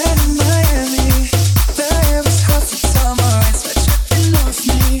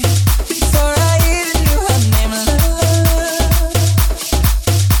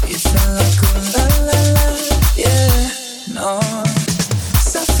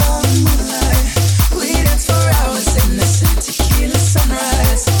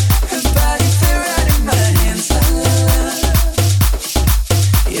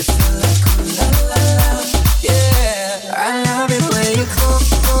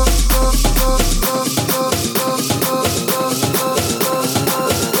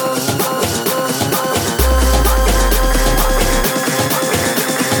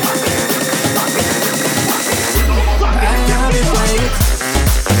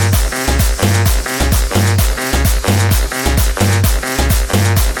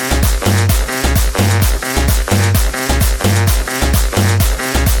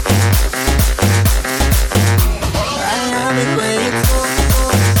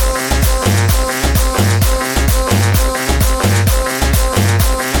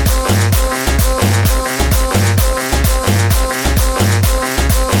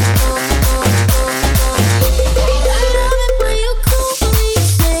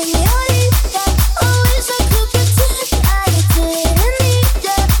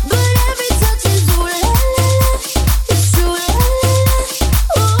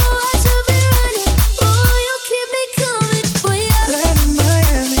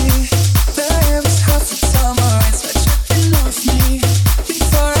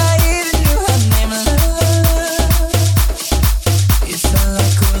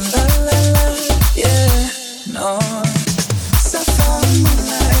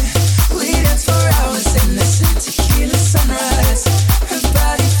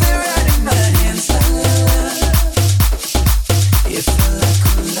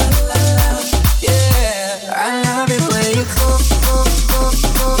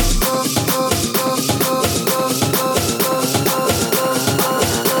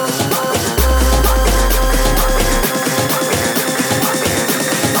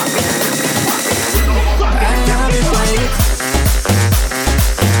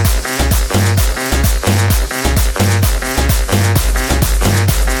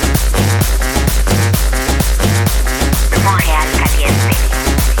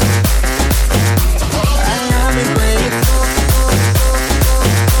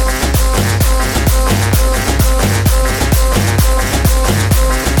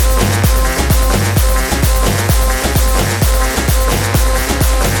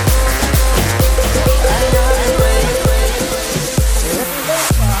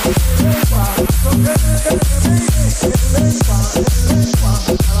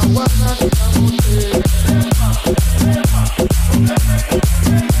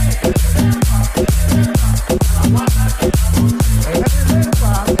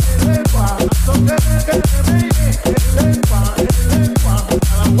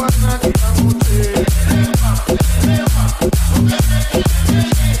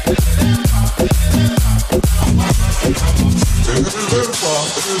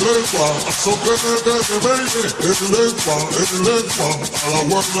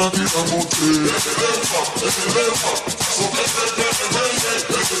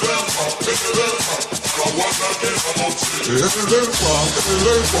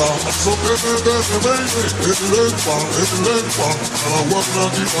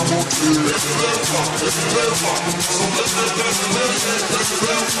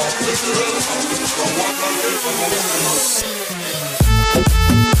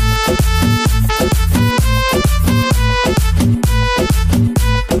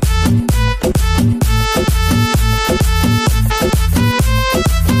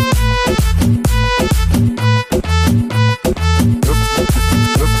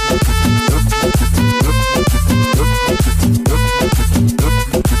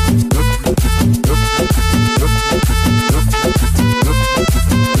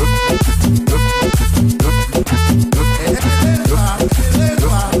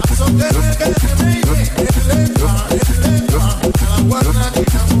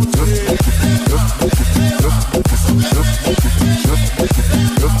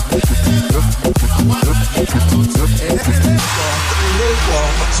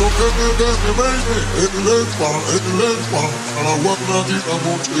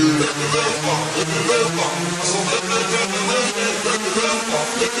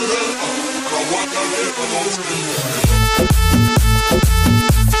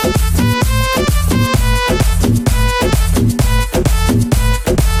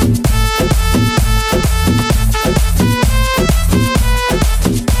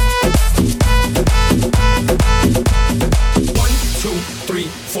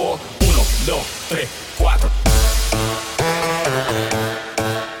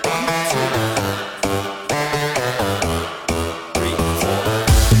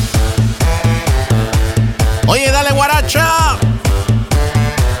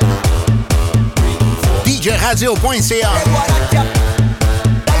 DJradio.ca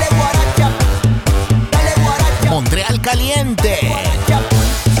Montreal Caliente.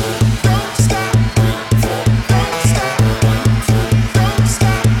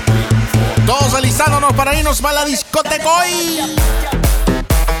 Todos alistándonos para irnos para la discoteca hoy.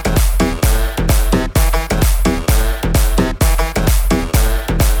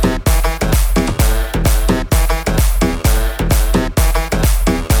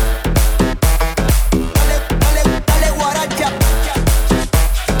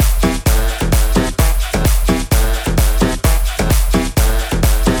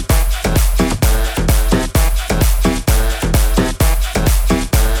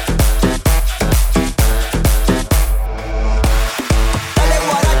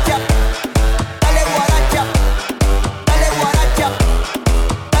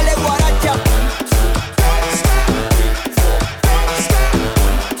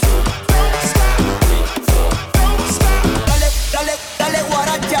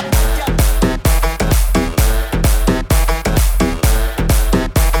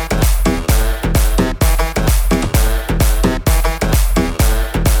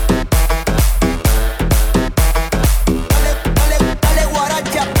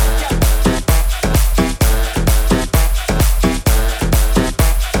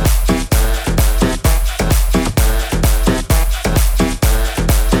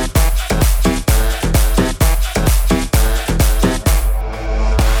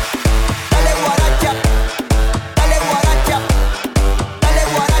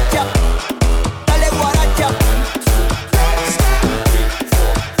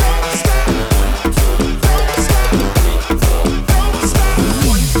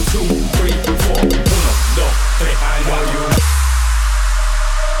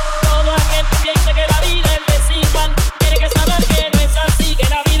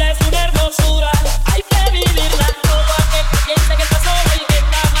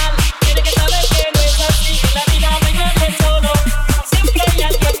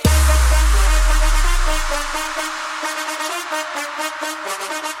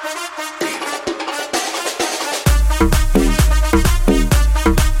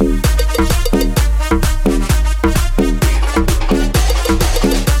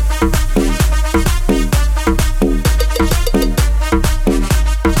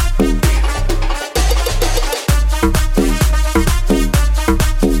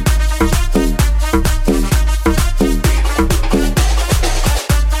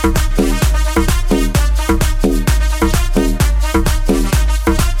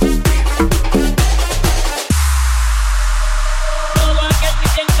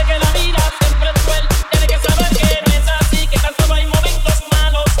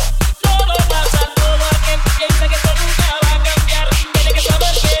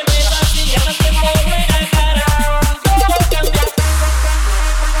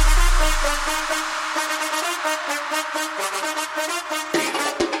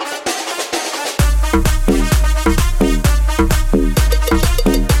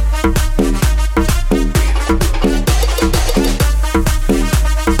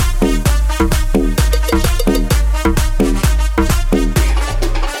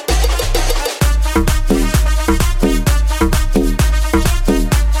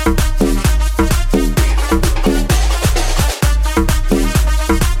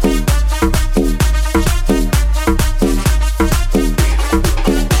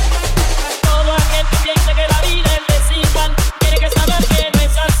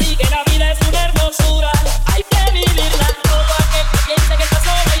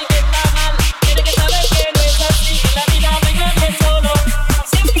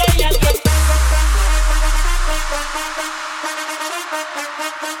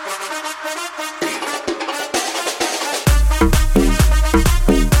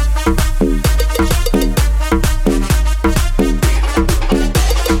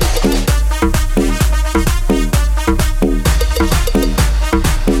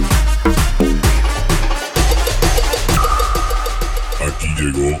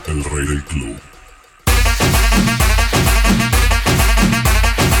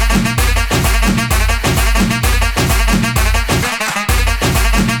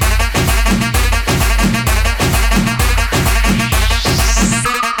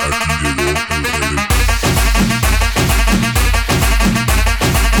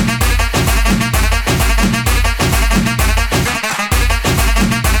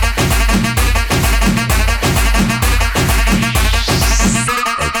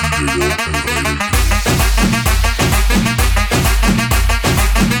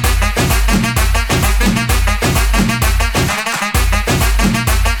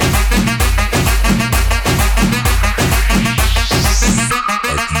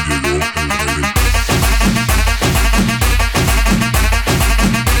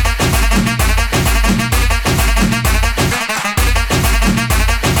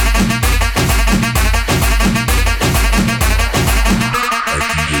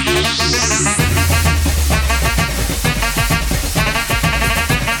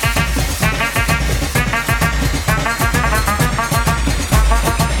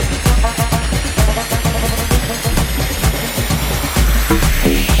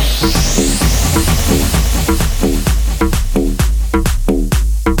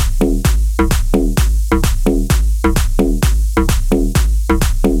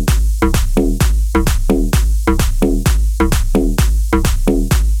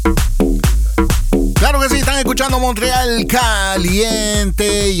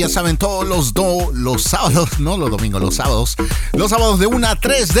 ya saben, todos los sábados, no los domingos, los sábados de 1 a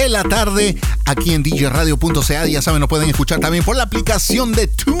 3 de la tarde, aquí en djradio.ca. Ya saben, nos pueden escuchar también por la aplicación de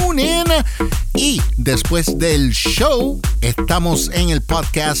TuneIn. Y después del show, estamos en el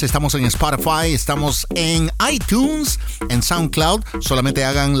podcast, estamos en Spotify, estamos en iTunes, en SoundCloud. Solamente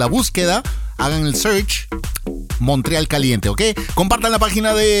hagan la búsqueda, hagan el search, Montreal Caliente, ¿ok? Compartan la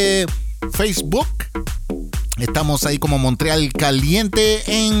página de Facebook. Estamos ahí como Montreal Caliente.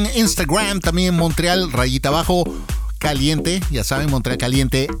 En Instagram también Montreal _Caliente. Ya saben, Montreal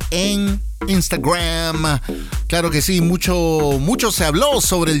Caliente en Instagram. Claro que sí, mucho se habló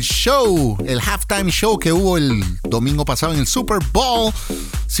sobre el show, el halftime show que hubo el domingo pasado en el Super Bowl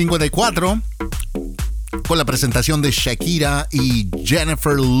 54. Con la presentación de Shakira y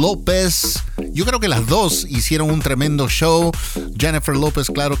Jennifer Lopez. Yo creo que las dos hicieron un tremendo show. Jennifer Lopez,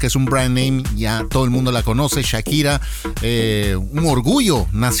 claro que es un brand name, ya todo el mundo la conoce. Shakira, un orgullo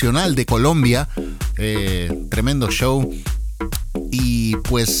nacional de Colombia. Tremendo show. Y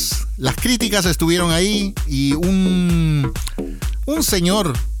pues las críticas estuvieron ahí y un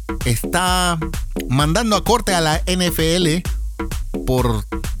señor está mandando a corte a la NFL por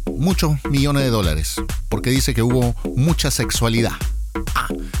muchos millones de dólares, porque dice que hubo mucha sexualidad.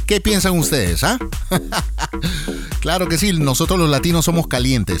 ¿Qué piensan ustedes? Claro que sí, nosotros los latinos somos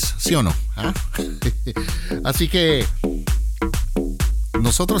calientes, ¿sí o no? Así que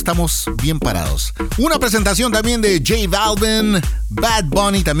nosotros estamos bien parados. Una presentación también de J Balvin, Bad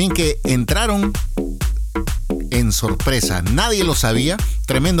Bunny también, que entraron en sorpresa. Nadie lo sabía.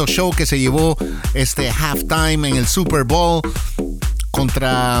 Tremendo show que se llevó este halftime en el Super Bowl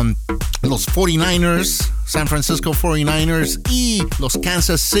contra los 49ers, San Francisco 49ers y los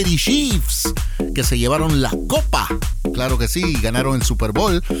Kansas City Chiefs, que se llevaron la copa. Claro que sí, ganaron el Super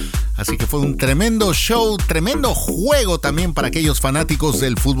Bowl. Así que fue un tremendo show, tremendo juego también para aquellos fanáticos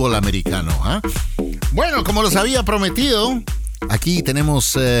del fútbol americano. Bueno, como los había prometido, aquí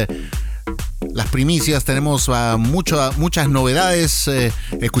tenemos las primicias, tenemos muchas novedades.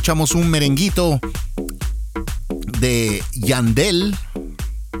 Escuchamos un merenguito de Yandel.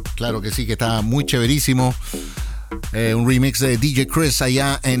 Claro que sí, que está muy chéverísimo. Un remix de DJ Chris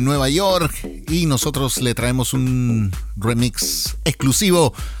allá en Nueva York. Y nosotros le traemos un remix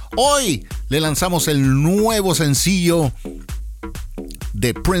exclusivo. Hoy le lanzamos el nuevo sencillo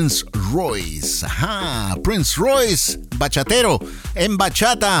de Prince Royce. Prince Royce, bachatero. En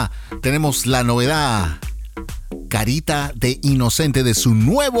bachata tenemos la novedad, Carita de Inocente, de su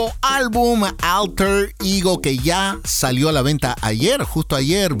nuevo álbum Alter Ego, que ya salió a la venta ayer, justo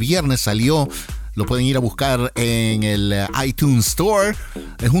ayer, viernes salió. Lo pueden ir a buscar en el iTunes Store.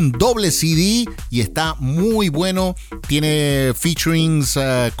 Es un doble CD y está muy bueno. Tiene featurings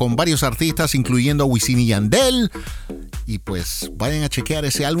con varios artistas, incluyendo Wisin y Yandel. Y pues vayan a chequear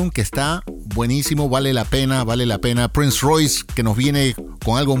ese álbum que está buenísimo, vale la pena. Prince Royce, que nos viene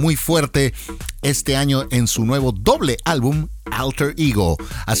con algo muy fuerte este año en su nuevo doble álbum Alter Ego.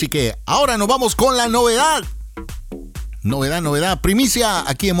 Así que ahora nos vamos con la novedad. Novedad, primicia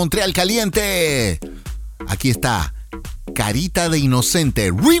aquí en Montreal Caliente. Aquí está Carita de Inocente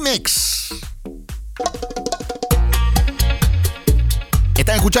Remix.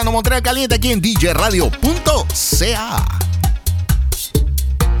 Están escuchando Montreal Caliente aquí en djradio.ca.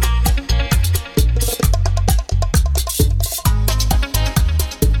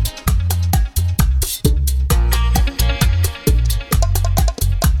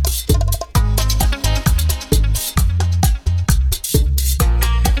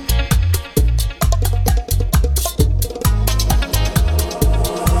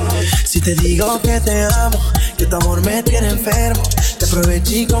 Si te digo que te amo, que tu amor me tiene enfermo, te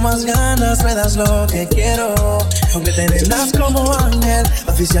aproveché con más ganas, me das lo que quiero. Aunque te vendas como ángel,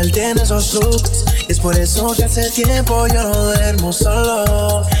 oficial tiene esos trucos. Y es por eso que hace tiempo yo no duermo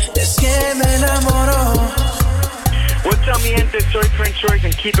solo. Es que me enamoró. What's up, mi gente? Soy Prince Royce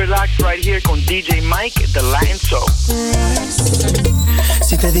and keep it locked right here con DJ Mike, The Latin Soul.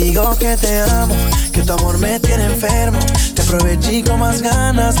 Si te digo que te amo, que tu amor me tiene enfermo, te aproveché con más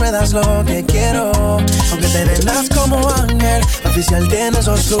ganas, me das lo que quiero. Aunque te vendas como ángel, oficial tiene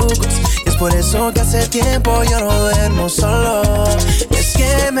esos trucos. Y es por eso que hace tiempo yo no duermo solo. Es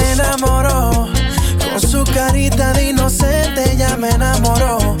que me enamoró. Con su carita de inocente ya me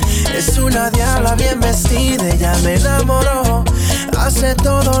enamoró. Es una diabla bien vestida, ya me enamoró. Hace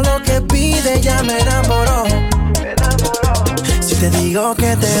todo lo que pide, ya me enamoró. Si te digo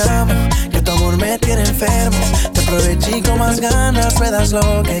que te amo, que tu amor me tiene enfermo, te aproveché con más ganas, me das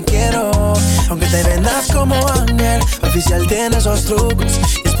lo que quiero. Aunque te vendas como ángel, oficial tiene esos trucos.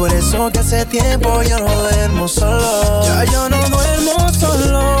 Es por eso que hace tiempo yo no duermo solo. Ya yo no duermo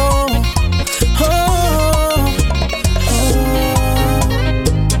solo.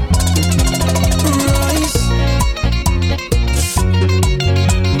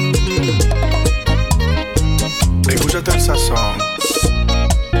 Escúchate el sazón.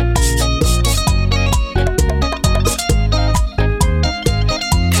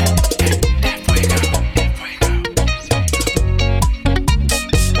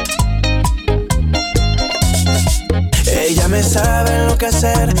 Ella me sabe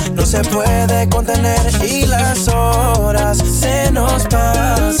enloquecer, no se puede contener y las horas se nos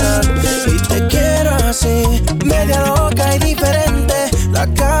pasan. Y te quiero así, media loca y diferente. La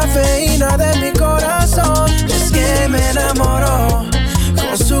cafeína de mi corazón es que me enamoró.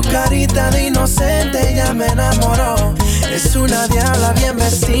 Con su carita de inocente ella me enamoró. Es una diabla bien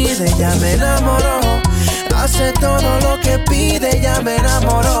vestida, ella me enamoró. Hace todo lo que pide, ella me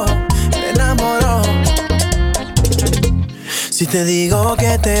enamoró. Me enamoró. Si te digo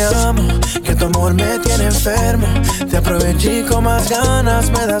que te amo, que tu amor me tiene enfermo, te aproveché y con más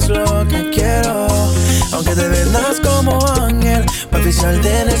ganas me das lo que quiero. Aunque te vendas como ángel, para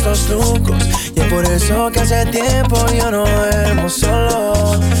oficiarte en estos trucos, y es por eso que hace tiempo yo no duermo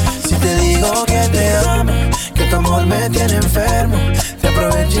solo. Si te digo que te amo, que tu amor me tiene enfermo, te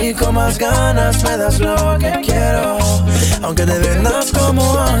aproveché y con más ganas me das lo que quiero. Aunque te vendas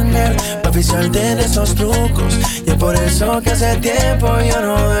como ángel, para oficiarte en estos trucos, y es por eso que hace tiempo yo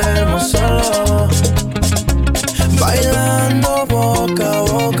no duermo solo. Bailando boca a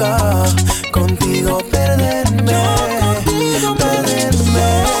boca, contigo perderme, perderme.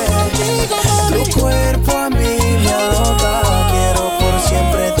 Tu cuerpo a mí me aloca, quiero por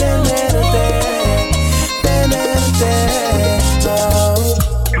siempre tenerte, tenerte. Oh.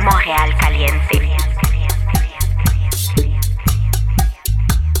 Montréal Caliente.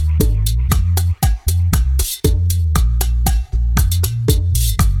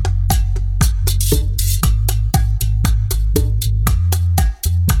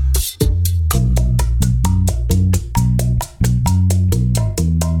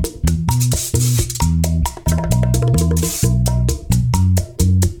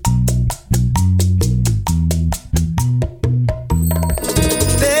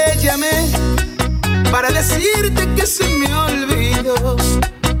 Decirte que se me olvidó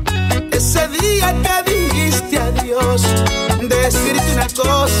ese día que dijiste adiós. Decirte una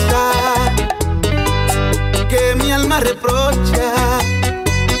cosa que mi alma reprocha.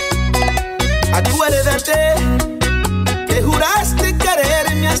 Acuérdate que juraste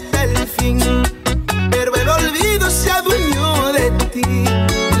quererme hasta el fin, pero el olvido se adueñó de ti.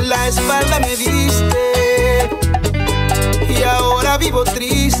 La espalda me diste y ahora vivo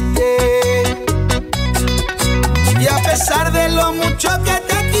triste. Y a pesar de lo mucho que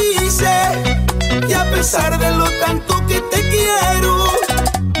te quise, y a pesar de lo tanto que te quiero,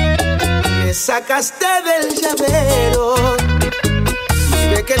 me sacaste del llavero.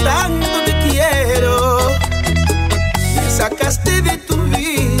 Y de que tanto te quiero, me sacaste de tu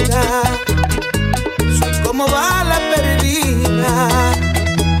vida. Soy como bala perdida,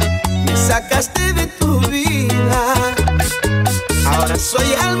 me sacaste de tu vida. Ahora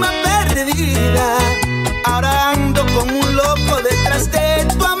soy alma perdida. Ahora ando como un loco detrás de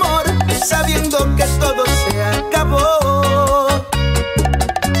tu amor, sabiendo que todo se acabó.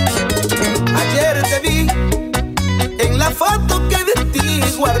 Ayer te vi en la foto que de ti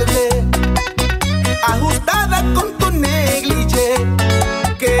guardé, ajustada con tu negligé,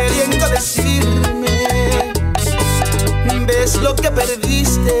 queriendo decirme, ves lo que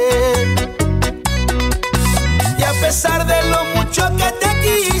perdiste. Y a pesar de lo mucho que te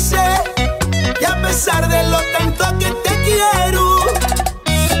quise, y a pesar de lo tanto que te quiero,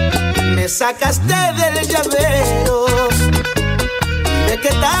 me sacaste del llavero. De que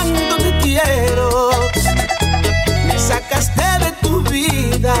tanto te quiero, me sacaste de tu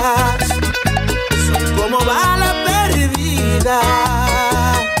vida. Soy como bala perdida.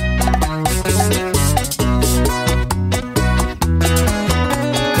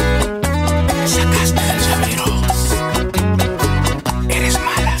 Me sacaste del llavero. Eres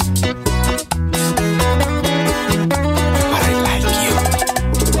mala.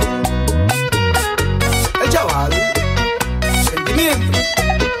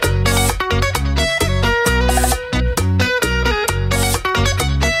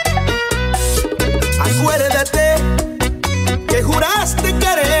 Acuérdate que juraste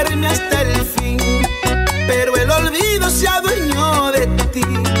quererme hasta el fin, pero el olvido se adueñó de ti.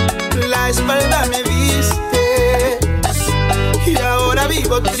 La espalda me diste y ahora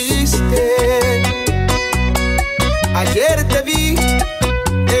vivo triste. Ayer te vi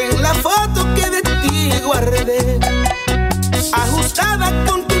cansada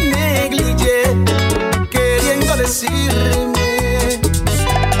con tu negligé, queriendo decirme,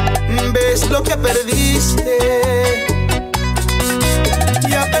 ves lo que perdiste.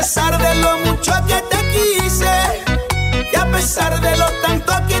 Y a pesar de lo mucho que te quise, y a pesar de lo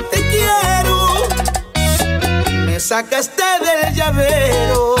tanto que te quiero, me sacaste del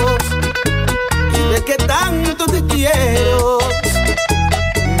llavero. Y de que tanto te quiero,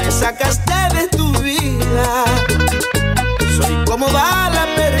 me sacaste de tu vida. Soy como bala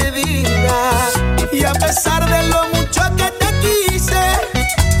perdida. Y a pesar de lo mucho que te quise,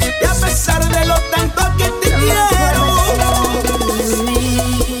 y a pesar de lo tanto que te quiero,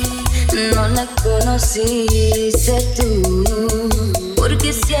 no la conociste tú,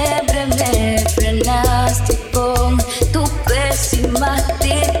 porque siempre me frenaste con tu pésima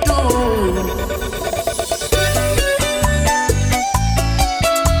actitud.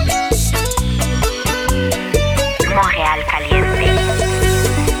 Montréal Caliente.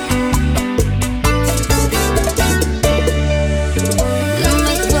 La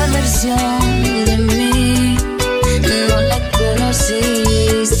mejor versión de mí no la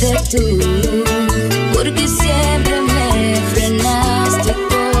conociste tú, porque siempre me frenaste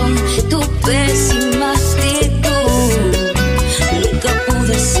con tu pésima actitud. Nunca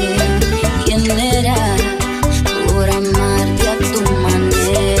pude ser quien era por amarte a tu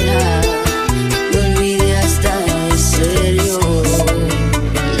manera. Me olvidé hasta de serio.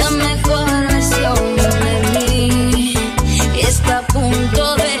 La mejor versión de mí está a punto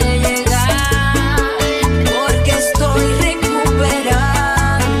de llegar, porque estoy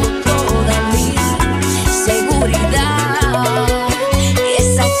recuperando toda mi seguridad,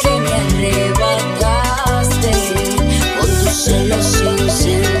 esa que me arrebataste con tus celos sin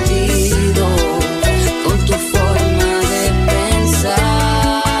sentido, con tu forma de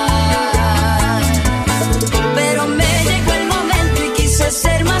pensar. Pero me llegó el momento y quise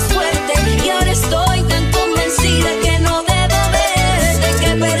ser más fuerte, y ahora estoy tan convencida que no debo verte,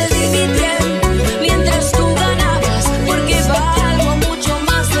 que perdí mi tiempo mientras tú ganabas, porque valgo mucho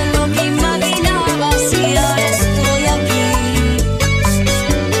más de lo que imaginabas. Y ahora estoy aquí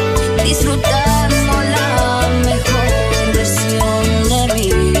disfrutando la mejor versión de mí.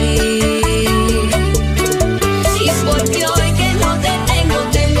 Y porque hoy que no te tengo,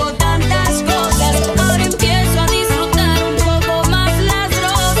 tengo tantas cosas, ahora empiezo a disfrutar un poco más las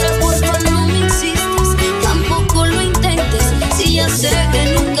rosas. Pues cuando me insistes, tampoco lo intentes, si ya sé que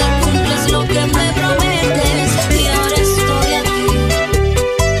nunca cumples lo que me prometes. Y ahora estoy aquí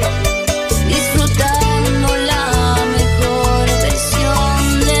disfrutando la mejor versión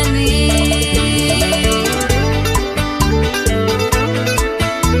de mí.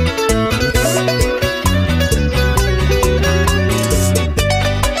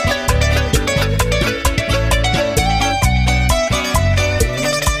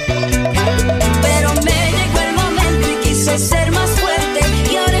 Pero me llegó el momento y quise ser más fuerte,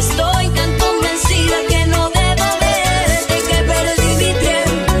 y ahora estoy tan convencida que no debo verte, que perdí mi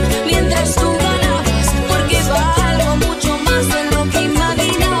tiempo mientras tú ganabas, porque valgo mucho más de lo que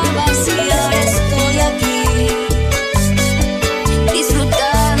imaginabas. Y ahora estoy aquí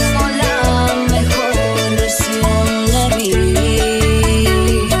disfrutando la mejor versión de mí.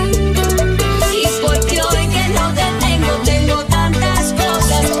 Y porque hoy que no te tengo, tengo tantas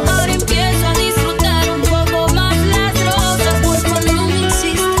cosas, ahora empiezo a disfrutar un poco más las rosas. Pues cuando me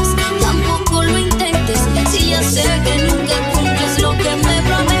insistes, tampoco lo intentes, si ya sé que nunca cumples lo que me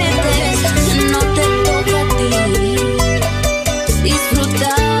prometes. No te toca a ti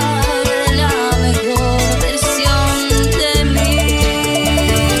disfrutar de la mejor versión de mí.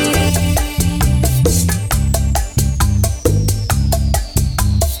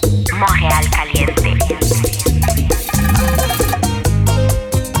 Montréal Caliente.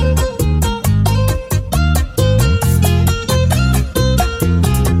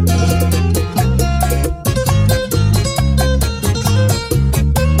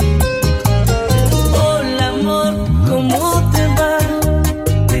 Hola amor, ¿cómo te va?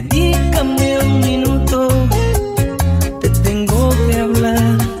 Dedícame un minuto, te tengo que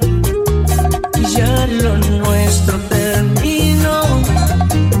hablar. Y ya lo nuestro terminó,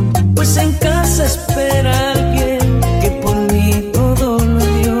 pues en casa espera alguien que por mí todo lo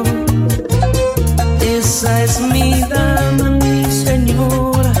dio. Esa es mi dama, mi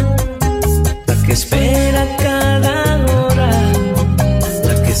señora, la que espera cada hora,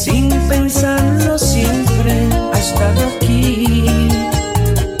 la que sin pensarlo siempre ha estado aquí.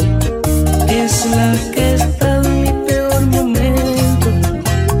 Es la que está en mi peor momento,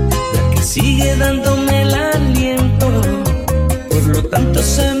 la que sigue dándome el aliento, por lo tanto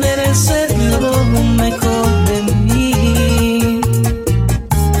se merece lo mejor de mí.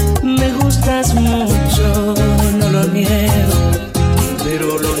 gustas mucho, no lo niego,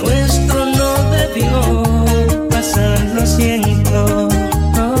 pero lo nuestro no debió pasar, lo siento,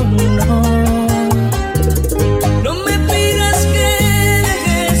 oh no. No me pidas que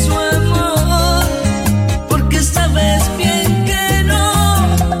dejes su amor, porque sabes bien que no.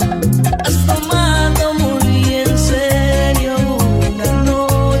 Has tomado muy en serio una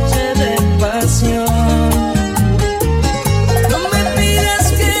noche de pasión. No me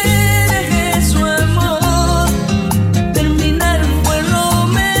pidas que dejes su amor, terminar fue lo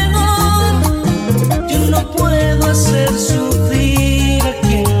mejor. Yo no puedo hacer sufrir a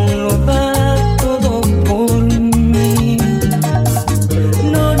quien lo da todo por mí.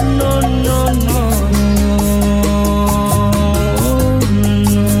 No, no, no, no.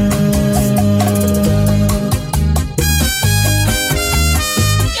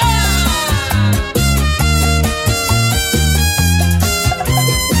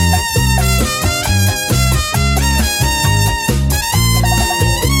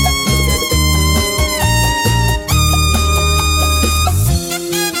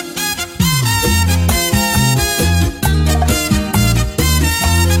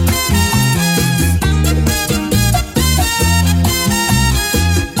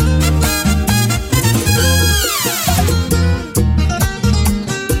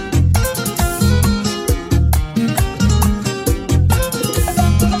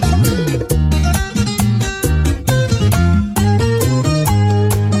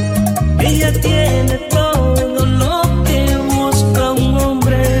 Ella tiene todo lo que busca un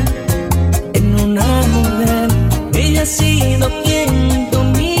hombre en una mujer. Ella ha sido quien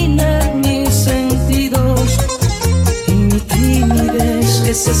domina mis sentidos y mi timidez.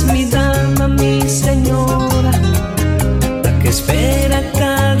 Esa es mi dama, mi señora, la que espera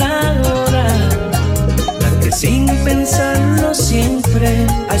cada hora, la que sin pensarlo siempre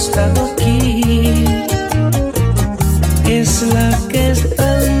ha estado aquí. Es la que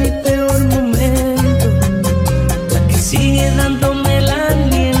está en mi peor momento, la que sigue dándome el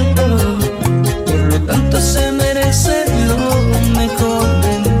aliento, por lo tanto se merece lo mejor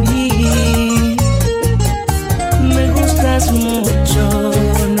de mí. Me gustas mucho,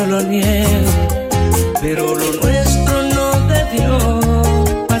 no lo niego, pero lo nuestro no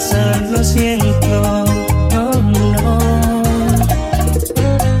debió pasar, lo siento, oh no.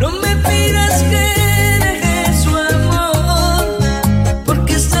 No me pidas que dejes su amor,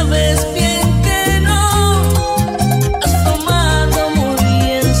 porque sabes bien que no. Has tomado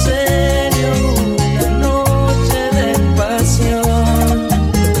muy en serio una noche de pasión.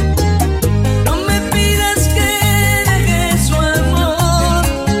 No me pidas que dejes su amor,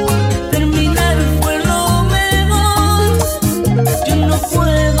 terminar fue lo mejor. Yo no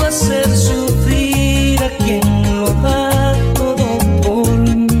puedo hacer sufrir a quien lo da todo por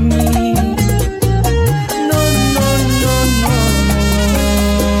mí. No, no, no, no.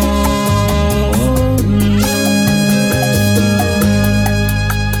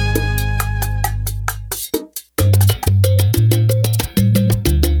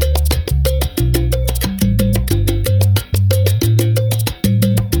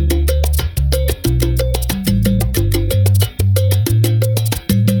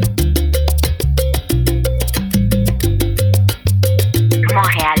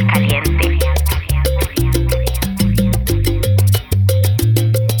 Montreal Caliente.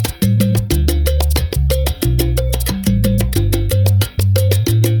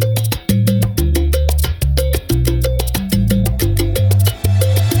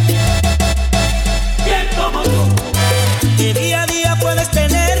 Bien como tú, que día a día puedes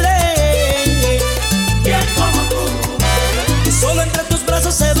tenerle. Bien como tú, que solo entre tus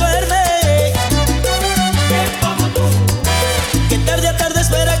brazos se duerme. Bien como tú, que tarde a tarde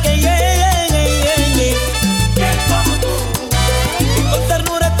espera que llegue. Bien como tú, que con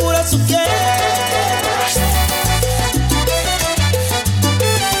ternura cura su piel.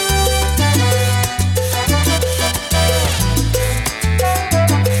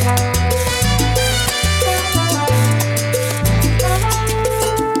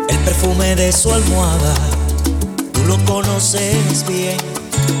 El perfume de su almohada, tú lo conoces bien,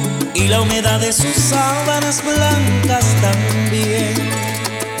 y la humedad de sus sábanas blancas también.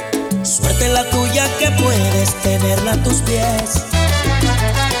 Suerte la tuya que puedes tenerla a tus pies,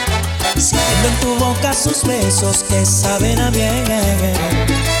 sintiendo en tu boca sus besos que saben a bien.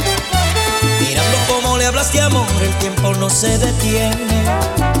 Mirando cómo le hablas de amor, el tiempo no se detiene,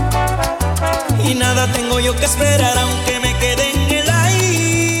 y nada tengo yo que esperar aunque me quede en el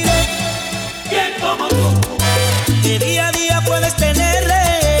aire. Bien como tú, que día a día puedes tenerle.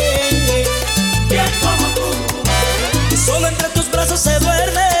 Bien como tú, que solo entre tus brazos se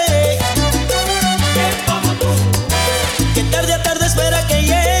duerme.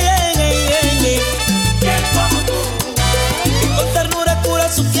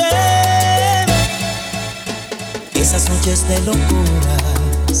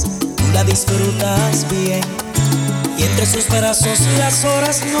 locuras, tú la disfrutas bien. Y entre sus brazos las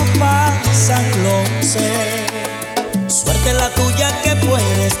horas no pasan, lo sé. Suerte la tuya que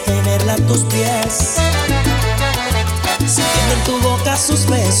puedes tenerla a tus pies, sintiendo en tu boca sus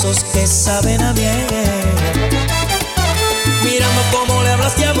besos que saben a miel. Mirando cómo le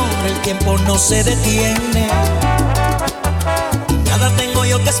hablas de amor, el tiempo no se detiene. Nada tengo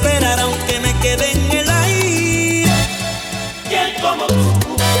yo que esperar aunque me quede en el aire. ¿Quién como tú?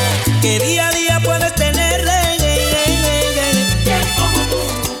 Que día a día puedes tenerle. ¿Quién como tú?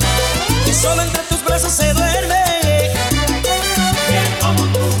 Que solo entre tus brazos se duerme. ¿Quién como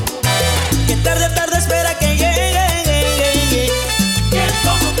tú? Que tarde a tarde espera que llegue. ¿Quién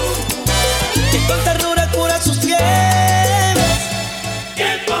como tú? Que con ternura cura sus pies.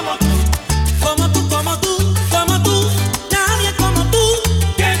 ¿Quién como tú? Como tú, como tú, como tú. Nadie como tú.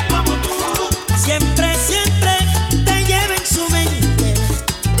 ¿Quién como tú? Siempre, siempre te lleva en su mente.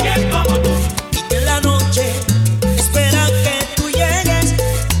 ¿Quién como tú? Y que en la noche espera que tú llegues.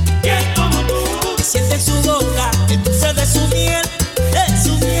 ¿Quién como tú? Que siente en su boca el dulce de su miel, de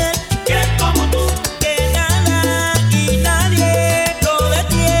su miel. ¿Quién como tú? Que nada y nadie lo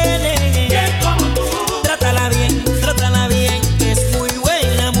detiene. ¿Quién como tú? Trátala bien, que es muy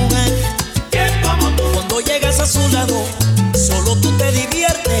buena mujer. ¿Quién como tú? Cuando llegas a su lado, solo tú te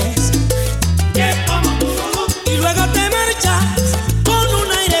diviertes. ¿Quién como tú? Y luego te marchas con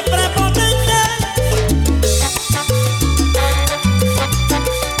un aire prepotente.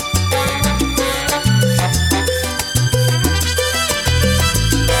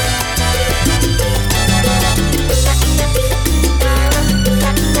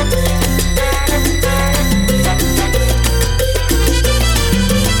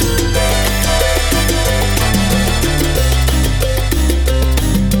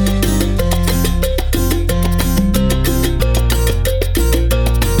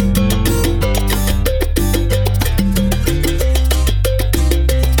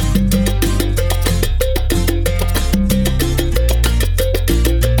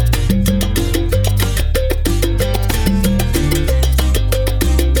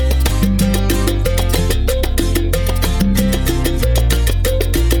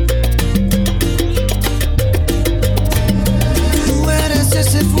 Tú eres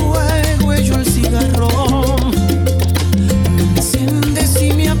ese fuego y yo el cigarro. Me enciendes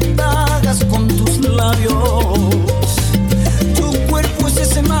y me apagas con tus labios. Tu cuerpo es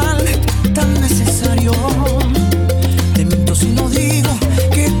ese mal tan necesario. Te miento si no digo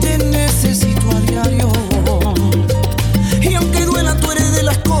que te necesito a diario. Y aunque duela, tú eres de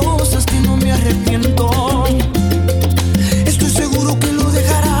las cosas que no me arrepiento. Estoy seguro que lo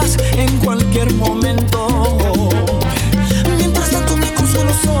dejarás en cualquier momento. Mientras tanto me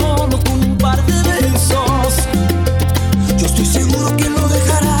consuelo solo con un par de besos. Yo estoy seguro que lo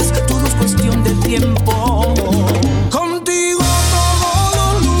dejarás, todo es cuestión de tiempo. Contigo todos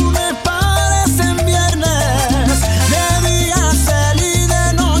los lunes parecen viernes. De día feliz,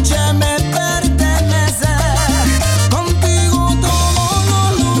 de noche me pertenece. Contigo todos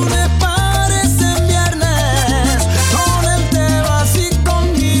los lunes parecen viernes. Con él te vas y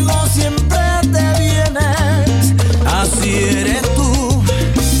conmigo siempre te vienes. Así eres tú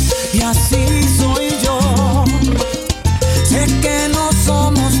y así soy yo. Sé que no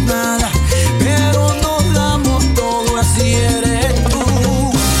somos nada, pero nos damos todo. Así eres tú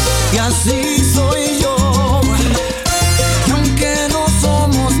y así soy yo. Y aunque no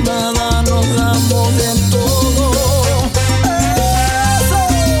somos nada, nos damos de todo.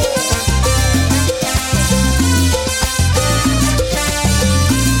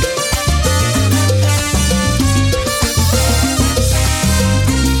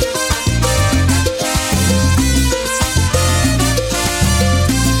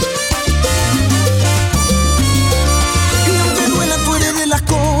 Y aunque duela, tú eres de las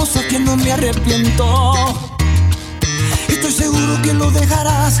cosas que no me arrepiento. Estoy seguro que lo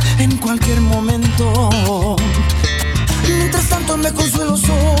dejarás en cualquier momento. Mientras tanto me consuelo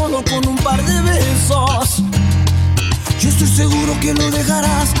solo con un par de besos. Yo estoy seguro que lo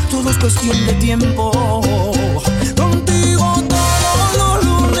dejarás, todo es cuestión de tiempo. Contigo todos los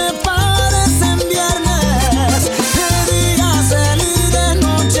lunes parecen viernes. De día feliz, de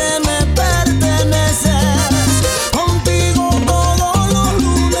noche me perteneces. Contigo todos los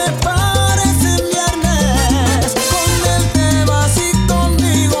lunes parecen viernes. Con él te vas y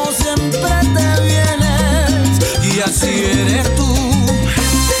conmigo siempre te vienes. Y así eres tú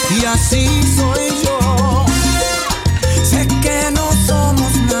y así soy yo. Sé que no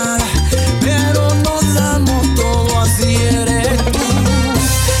somos nada, pero nos damos todo. Así eres tú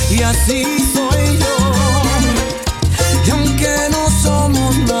y así soy yo. Y aunque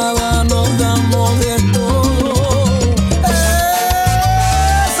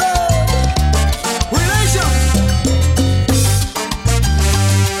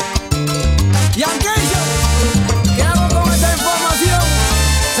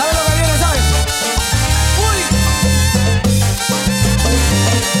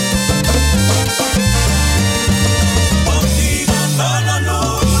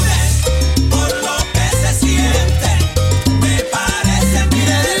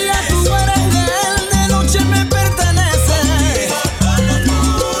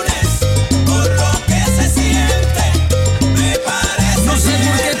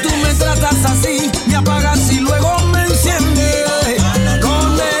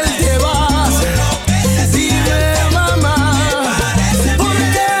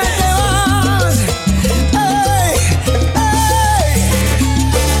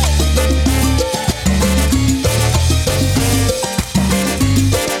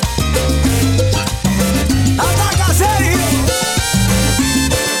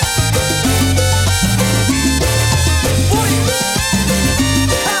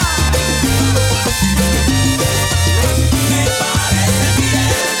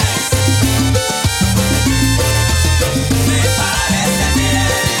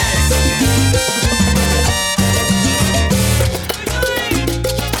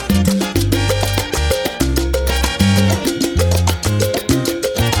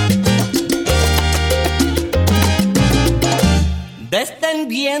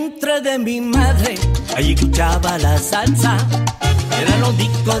vientre de mi madre, allí escuchaba la salsa. Eran los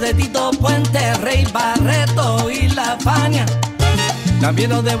discos de Tito Puente, Rey Barreto y La Fania. También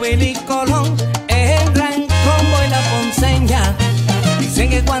los de Willy Colón, el Gran Combo y La Ponceña.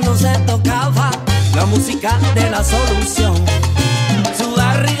 Dicen que cuando se tocaba la música de La Solución, su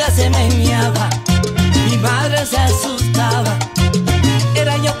barriga se meneaba, mi madre se asustaba.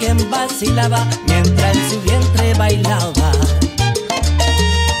 Era yo quien vacilaba mientras en su vientre bailaba.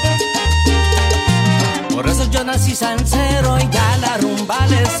 Por eso yo nací salsero y ya la rumba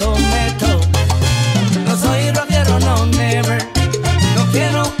le someto. No soy rockero, no, never. No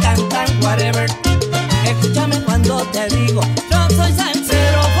quiero cantar whatever. Escúchame cuando te digo, yo soy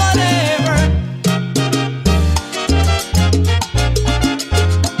salsero forever.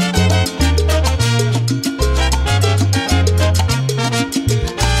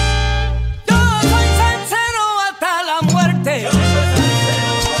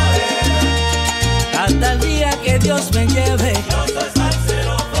 Dios me lleve. Yo soy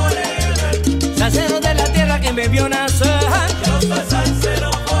salsero forever. Salsero de la tierra que me vio nacer. Yo soy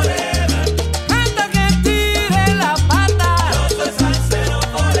salsero forever. Hasta que tire la pata. Yo soy salsero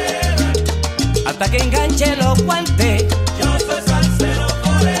forever. Hasta que enganche los guantes. Yo soy salsero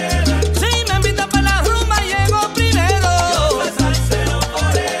forever. Si me invitan para la rumba llego primero. Yo soy salsero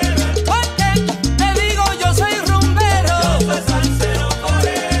forever. Porque te digo yo soy rumbero. Yo soy salsero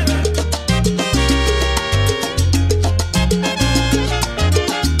forever.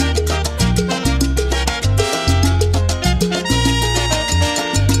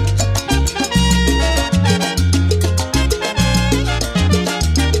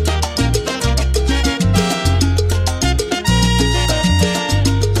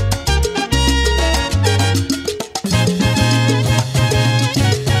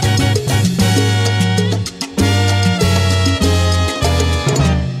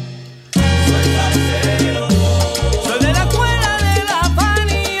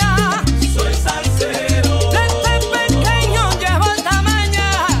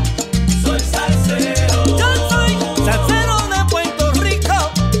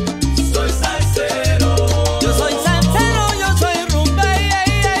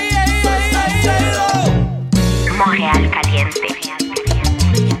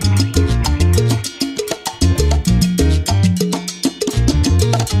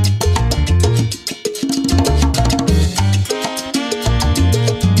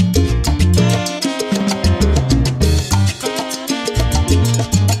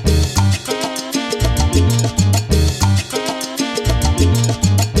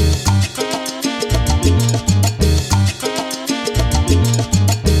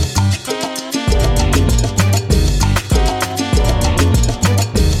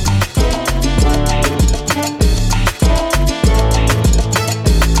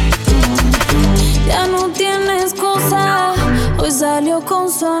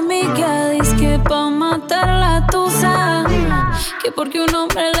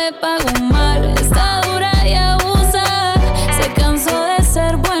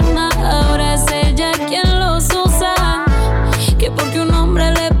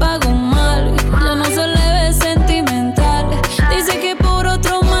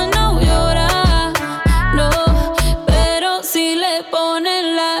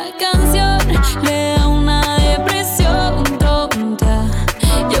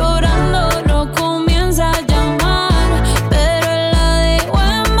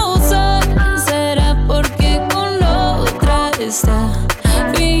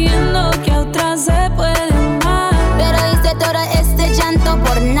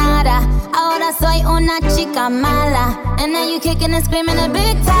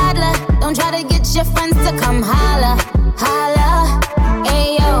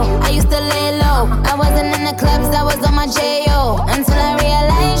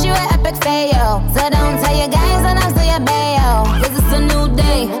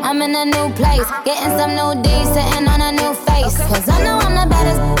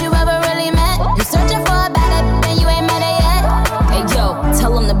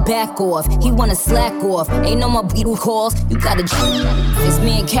 He wanna slack off, ain't no more beetle calls. You gotta. It's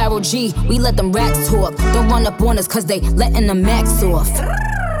me and Karol G, we let them racks talk. Don't run up on us cause they letting the max off.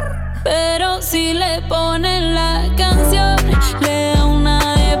 Pero si le ponen la canción, le da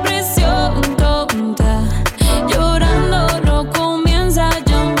una depresión tonta. Llorando no comienza a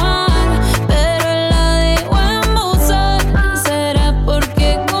llamar, pero él la dejó en buzón. ¿Será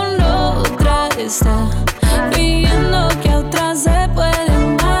porque con otra está pidiendo que a otra se puede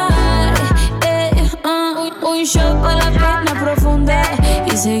amar? Un shot para la pena profunda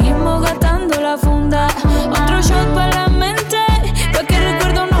y seguimos gastando la funda. Otro shot para la mente, pa' que recuerde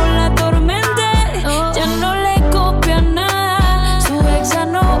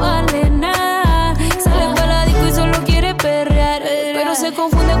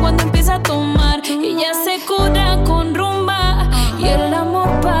cuando empieza a tomar. Ella se cura con rumba y el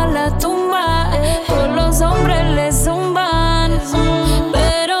amor pa' la tumba. Todos los hombres le zumban,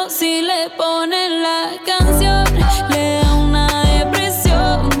 pero si le ponen la canción le da una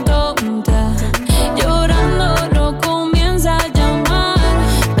depresión tonta. Llorando lo comienza a llamar,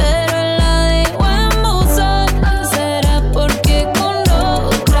 pero él la dejó en buzón. Será porque con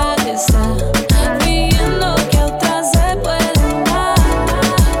otra está pidiendo que otra se puede dar.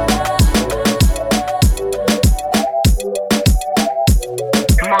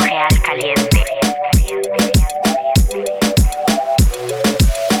 Montreal Caliente.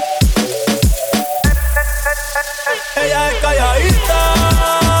 Ella es calladita,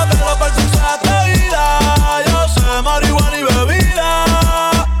 pero por su atrevida. Yo sé marihuana y bebida,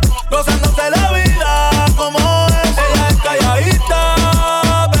 gozándose la vida como es. Ella es calladita,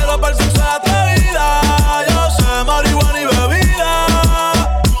 pero por su atrevida. Yo sé marihuana y bebida,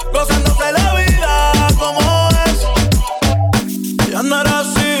 gozándose la vida como es. Ella no era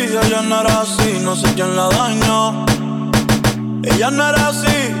así, no sé quién la dañó. Ella no era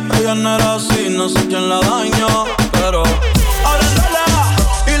así, no sé quién la dañó. Pero ahora enrola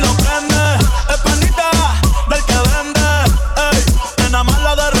y lo prende. Es panita del que vende. Ey, nena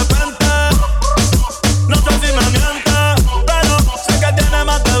mala de repente. No sé si me miente, pero sé que tiene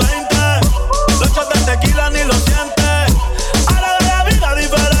más de 20. Los shots de tequila ni lo siente. Ahora de la vida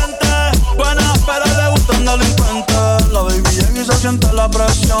diferente. Buena, pero le gusta un delincuente. La baby llega y se siente la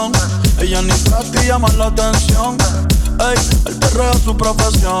presión. Ella ni presta y llama la atención. Ey, el perreo es su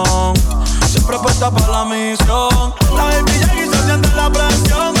profesión. Siempre puesta para la misión. La baby llega y se siente la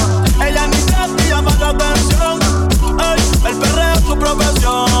presión. Ella ni trata y llama la atención. Ey, el perreo es su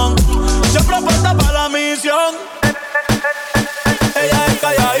profesión. Siempre puesta para la misión. Ella es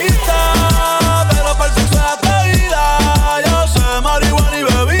calladita, pero por su atrevida. Yo sé marihuana y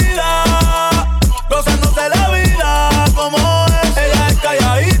bebida, gozándose la vida como es. Ella es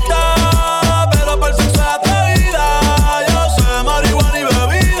calladita, pero por su atrevida. Yo sé marihuana y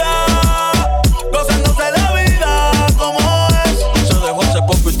bebida, gozándose la vida como es. Se dejó hace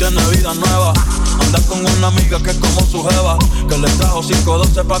poco y tiene vida nueva. Anda con una amiga que es como su jeva, que le trajo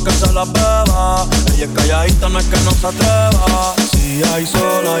 512 pa' que se la beba. Ella es calladita, no es que no se atreva. Si hay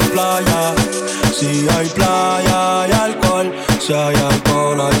sol hay playa, si hay playa hay alcohol. Si hay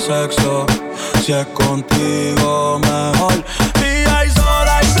alcohol hay sexo, si es contigo mejor. Si hay sol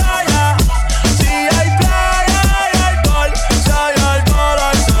hay playa, si hay playa hay alcohol. Si hay alcohol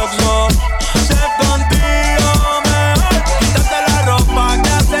hay sexo, si es contigo mejor. Quítate la ropa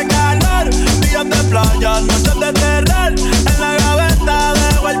que hace calor, días de playa, noches de terror. En la gaveta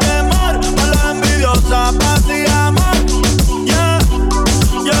dejo el temor, pa' la envidiosa, paz y amor. Yeah,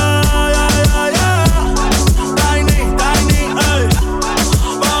 yeah, yeah, yeah, yeah. Tiny, tiny, ey.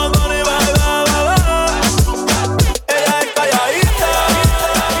 Vamos, Tony, bye, bye, bye, bye. Ella es calladita.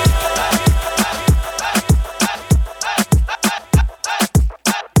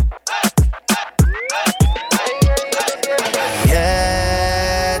 Y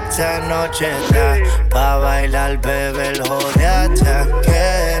esta noche está pa' bailar, bebé, el jode hasta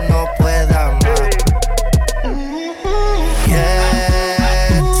que no pueda más. Y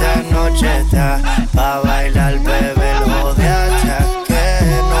esta noche está pa' bailar, bebé, el jode hasta que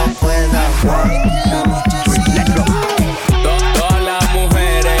no pueda más. Todas las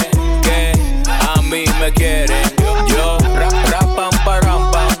mujeres que a mí me quieren, yo rap rap pam pam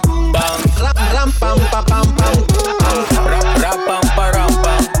pam pam rap ram pam pam pam pam rap rap pam pam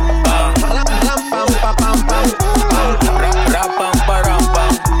pam pam rap ram pam pam pam pam rap rap pam pam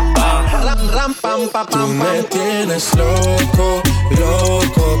pam pam ram pam pam Tú me tienes loco,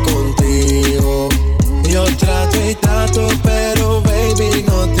 loco contigo. Yo trato y trato, pero baby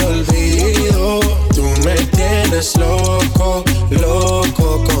no te olvido. Tú me tienes loco,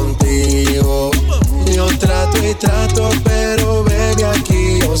 loco contigo. Yo trato y trato, pero baby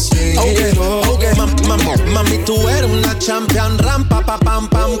aquí yo sigo. Okay. Mami, tú eres una champion, ram pa pa pam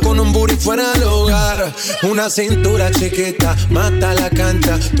pam, con un booty fuera del hogar, una cintura chiquita, mata la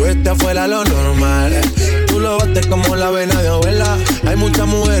cancha, tú estás fuera lo normal. Tú lo bates como la vena de abuela. Hay muchas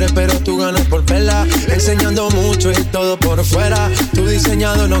mujeres, pero tú ganas por verla. Enseñando mucho y todo por fuera. Tu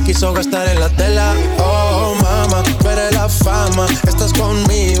diseñado no quiso gastar en la tela. Oh, mama, tú eres la fama. Estás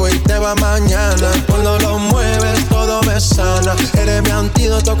conmigo y te va mañana. Cuando lo mueves, todo me sana. Eres mi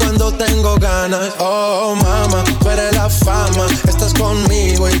antídoto cuando tengo ganas. Oh, mama, tú eres la fama. Estás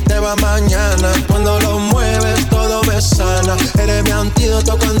conmigo y te va mañana. Cuando lo mueves, todo me sana. Eres mi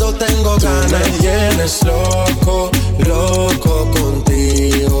antídoto cuando tengo ganas. Me tienes loco, loco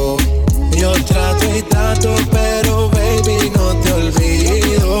contigo. Yo trato y trato, pero baby no te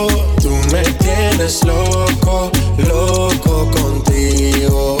olvido.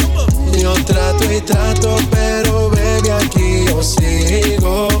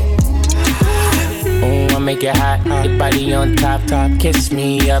 body on top, kiss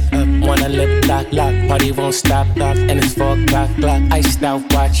me up, wanna lip lock, party won't stop, and it's 4 o'clock, iced out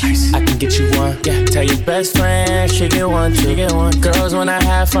watch, I can get you one, yeah, tell your best friend, she get one, girls when I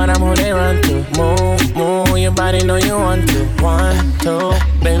have fun, I'm who they run to, move, your body know you want to, 1, 2,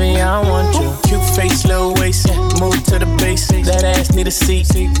 baby I want you, cute face, little waist, yeah, move to the basics, that ass need a seat,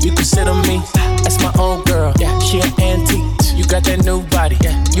 you can sit on me, that's my old girl, yeah, she an antique, you got that new body,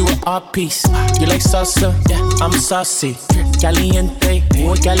 yeah, you an art piece, you like salsa, yeah, I'm saucy, caliente,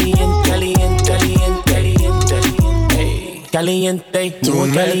 muy caliente, caliente, caliente, caliente, caliente, tú muy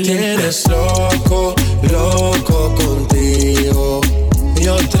me caliente. Tienes loco, loco contigo.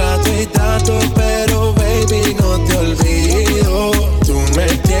 Yo trato y trato, pero baby no te olvido. Tú me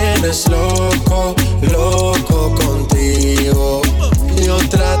tienes loco, loco contigo. Yo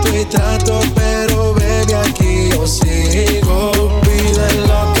trato y trato, pero baby aquí yo sigo. Pide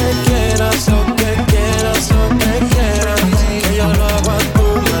lo que quieras, lo que quieras, lo que quieras. Que yo lo hago a tu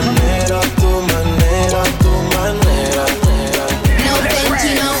manera, a tu manera, a tu manera. No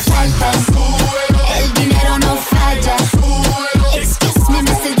Benji, no falta. El dinero no falla. Excuse me,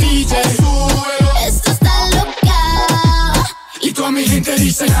 Mr. DJ. Esto está loca. Y toda mi gente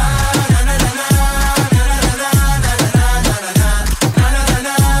dice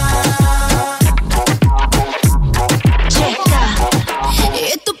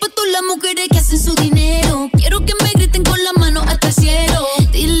Esto pa' todas las mujeres que hacen su dinero. Quiero que me griten con la mano hasta el cielo.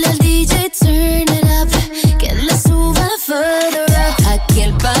 Dile al DJ turn it up, que le suba further up. Aquí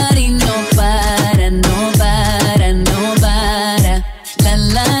el party no para, no para, no para. La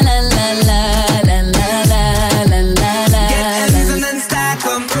la la la la la la la la la la. Get ends and then stack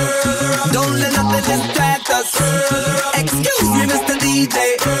 'em. Don't let nothing distract us. Excuse me, Mr. DJ.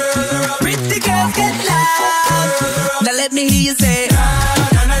 Pretty girls get loud. Now let me hear you say.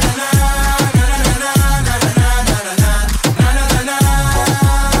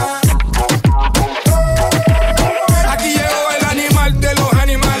 Aquí llegó el animal de los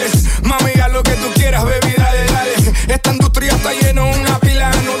animales. Mami, haz lo que tú quieras, baby, dale, dale. Esta industria está llena de una pila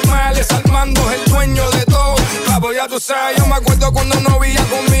de normales. Armando es el dueño de todo. Papo, ya tú sabes, yo me acuerdo cuando no había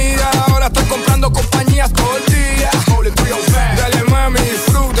comida. Ahora estoy comprando compañías todo el día. Dale, mami,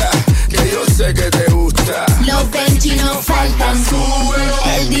 disfruta, que yo sé que te gusta. Los Benji no faltan.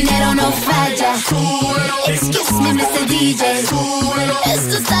 El dinero no falla. Excuse me, Mr. DJ.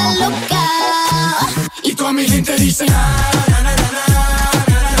 Esto está loca. y toda mi gente dice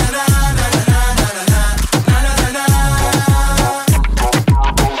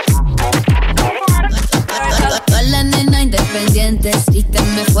Todas las nenas independientes,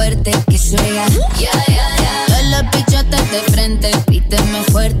 grítame fuerte que se oiga. Todas las bichotas de frente, grítame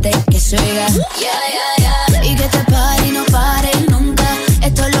fuerte que se oiga. Y que este party no pare nunca.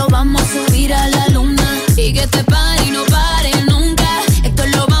 Esto lo vamos a subir a la luna. Y que este party no pare nunca. Esto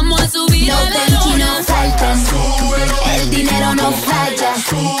lo vamos a subir a la luna. No faltan, el dinero no falla.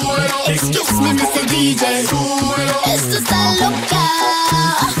 Excuse me, Mr. DJ. Esto está loca.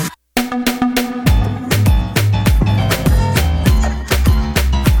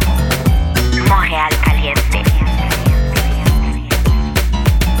 Montreal Caliente.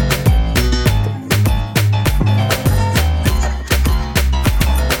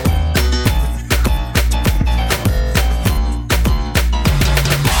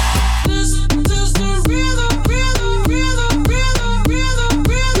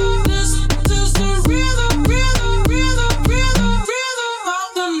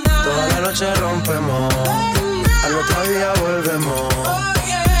 Toda la noche rompemos, al otro día volvemos.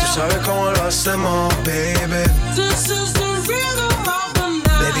 Tú sabes cómo lo hacemos, baby.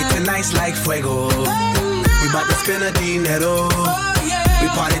 Baby, tonight's like fuego. We bout to spend the dinero. We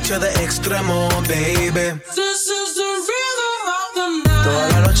party to the extremo, baby. Toda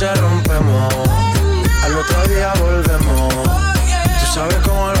la noche rompemos, al otro día volvemos. Tú sabes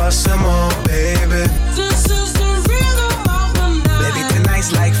cómo lo hacemos, baby. Baby,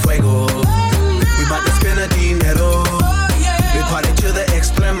 tonight's like fuego. We bout to spend the dinero. We party to the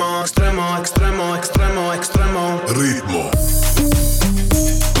extremo, extremo, extremo, extremo, extremo. Ritmo.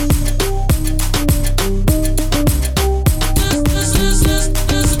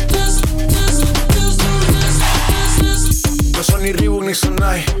 No son ni Reebok ni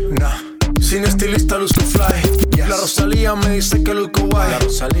Sonai, nah. Sin estilista luzco fly. La Rosalía me dice que luzco guay.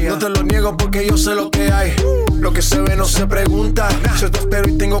 No te lo niego porque yo sé lo que hay. Lo que se ve no se pregunta. Yo te espero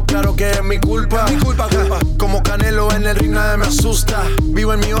y tengo claro que es mi culpa. Como Canelo en el ring nadie me asusta.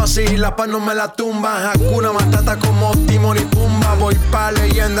 Vivo en mi oasis y la paz no me la tumba. Hakuna Matata como Timon y Pumba. Voy pa'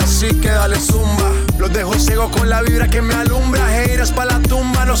 leyenda así que dale zumba. Los dejo ciego con la vibra que me alumbra. Haters pa' la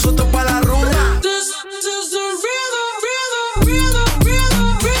tumba, nosotros pa' la rumba. This is the rhythm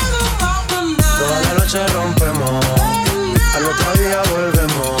Toda la noche rompemos, al otro día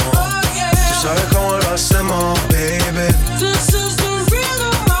volvemos. Tú sabes cómo lo hacemos, baby.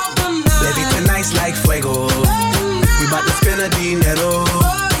 Baby, tonight's like fuego. We bout to spend a dinero.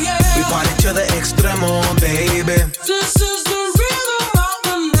 We party to the extremo, baby.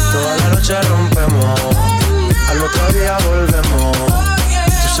 Toda la noche rompemos, al otro día volvemos.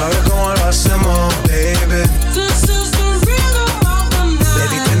 Tú sabes cómo lo hacemos, baby.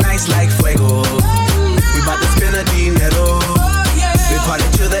 Baby, tonight's like fuego. We bout to spend a dinero. We party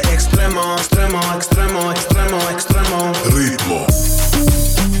to the extremo, extremo, extremo, extremo, extremo. Ritmo.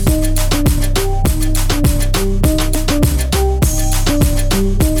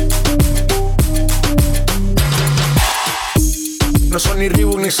 No son ni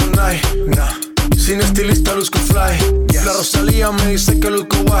Reebok ni Sonai, nah. Sin estilista luzco fly. La Rosalía me dice que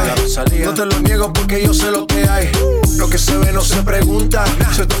luzco guay. No te lo niego porque yo sé lo que hay. Lo que se ve no se pregunta.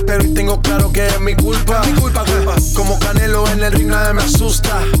 Soy tostero y tengo claro que es mi culpa. Como Canelo en el ring nadie me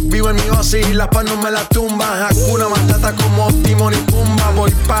asusta. Vivo en mi oasis y la paz no me la tumba. Hakuna Matata como Timon y Pumba.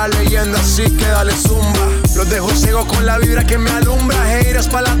 Voy pa' leyenda así que dale zumba. Los dejo ciegos con la vibra que me alumbra. Haters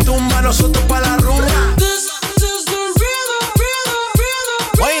pa' la tumba, nosotros pa' la rumba.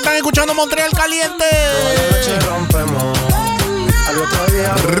 Oye, están escuchando Montreal Caliente. Toda la noche rompemos, al otro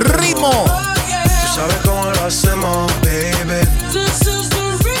día ritmo. Tú sabes cómo lo hacemos, baby.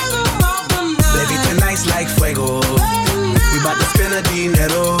 Baby, tonight's like fuego. We bout to spend a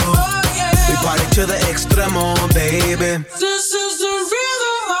dinero. We party to the extremo, baby.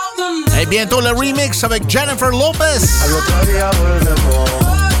 Et bientôt le remix avec Jennifer Lopez. Al otro día volvemos.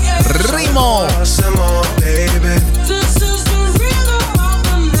 Ritmo. Hacemos, baby.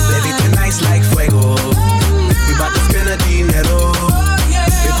 Like fuego, we bout to spend a dinero.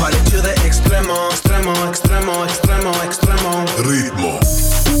 We party to the extremo, extremo, extremo, extremo, extremo. Ritmo.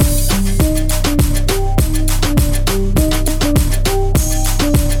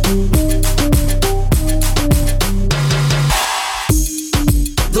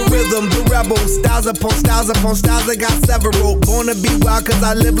 The rhythm, the rebel, styles upon styles upon styles, I got several. Born to be wild cause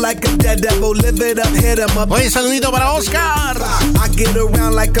I live like a dead devil. Live it up, hit 'em up. Oye, saludito para Oscar. I get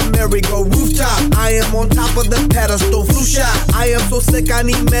around like a merry-go rooftop. I am on top of the pedestal, flu shot. I am so sick I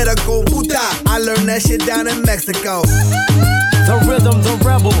need medical. Puta, I learned that shit down in Mexico. The rhythm, the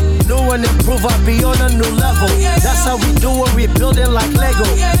rebel, new and improve, I be on a new level. That's how we do it, we build it like Lego.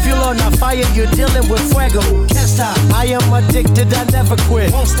 Fuel on a fire, you're dealing with fuego. Can't stop, I am addicted, I never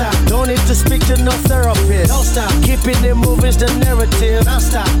quit. Won't stop, don't need to speak to no therapist. Don't stop, keeping it moving's the narrative. Don't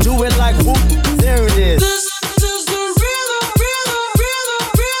stop, do it like whoop, there it is.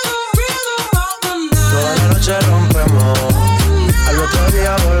 Toda la noche rompemos, al otro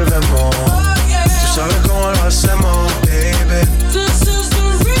día volvemos. Tú sabes cómo lo hacemos, baby.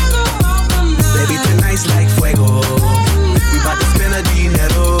 Baby, tonight's like fuego. We bout to spend a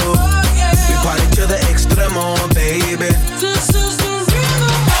dinero. We party to the extremo, baby.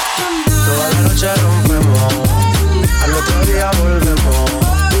 Toda la noche rompemos, al otro día volvemos.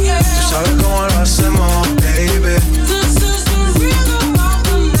 Tú sabes cómo lo hacemos, baby.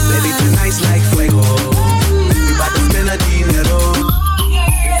 Baby, tonight's like fuego. We bout to spend a dinero.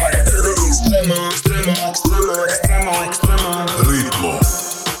 We party to the extremo, extremo, extremo, extremo, extremo. Ritmo.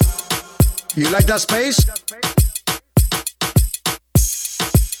 You like that space?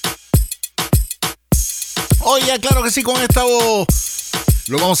 Oye, claro que sí, con esta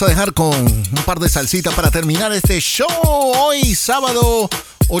lo vamos a dejar con un par de salsitas para terminar este show. Hoy, sábado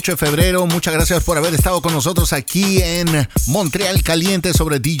 8 de febrero. Muchas gracias por haber estado con nosotros aquí en Montréal Caliente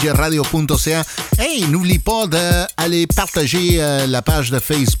sobre djradio.ca. Hey, n'oublie pas d'aller partager la page de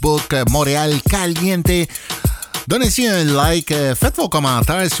Facebook Montréal Caliente. Donnez-y un like, faites vos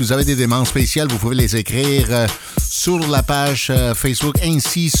commentaires. Si vous avez des demandes spéciales, vous pouvez les écrire sur la page Facebook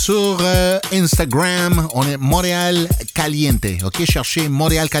ainsi sur Instagram. On est Montréal Caliente. OK, cherchez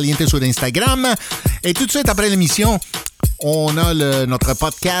Montréal Caliente sur Instagram. Et tout de suite après l'émission, on a notre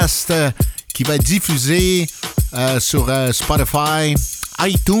podcast qui va être diffusé sur Spotify,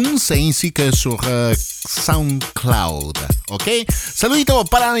 iTunes ainsi que sur SoundCloud. ¿Ok? Saludito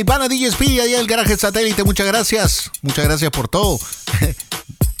para mi pana DJ Speedy ahí el Garaje Satélite. Muchas gracias. Muchas gracias por todo.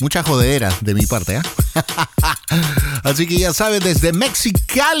 Mucha jodera de mi parte, ¿eh? Así que ya sabes, desde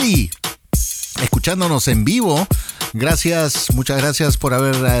Mexicali, escuchándonos en vivo. Gracias, muchas gracias por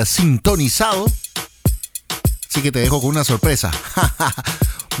haber sintonizado. Así que te dejo con una sorpresa.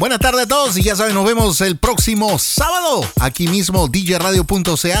 Buenas tardes a todos y ya saben, nos vemos el próximo sábado aquí mismo,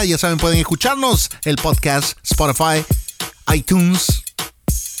 djradio.ca. Ya saben, pueden escucharnos el podcast, Spotify, iTunes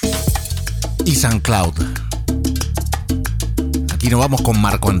y SoundCloud. nos vamos con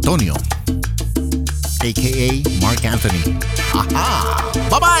Marco Antonio, a.k.a. Mark Anthony. ¡Ajá!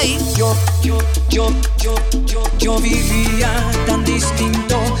 ¡Bye, bye! Yo vivía tan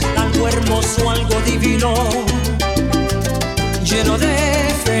distinto, algo hermoso, algo divino, lleno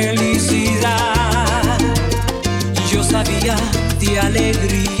de felicidad. Yo sabía de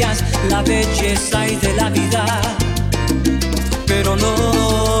alegrías, la belleza y de la vida, pero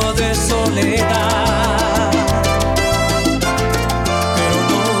no de soledad,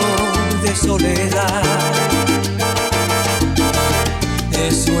 soledad.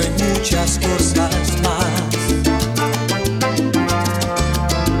 Eso y muchas cosas más.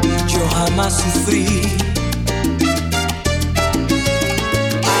 Yo jamás sufrí,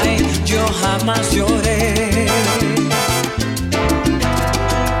 ay, yo jamás lloré.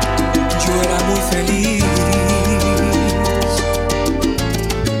 Yo era muy feliz,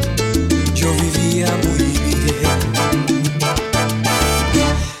 yo vivía muy bien.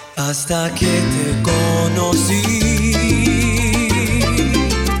 Hasta que te conocí,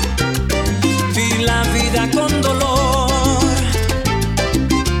 vi la vida con dolor.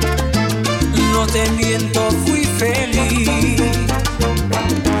 No te miento, fui feliz,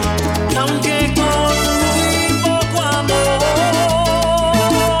 aunque con muy poco amor.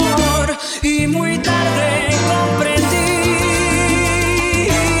 Y muy tarde comprendí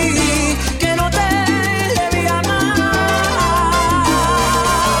que no te debía amar.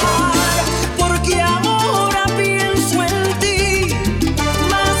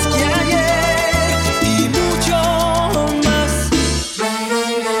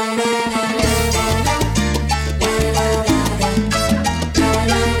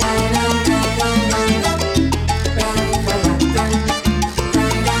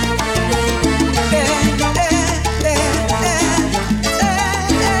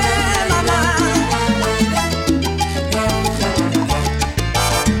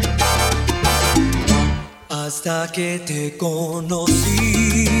 Hasta que te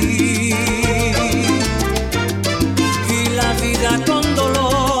conocí, vi la vida con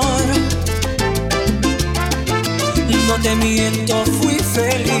dolor. No te miento, fui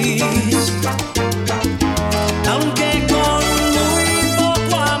feliz, aunque con muy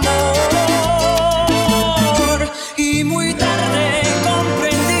poco amor. Y muy tarde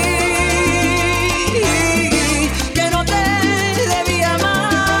comprendí que no te debía amar.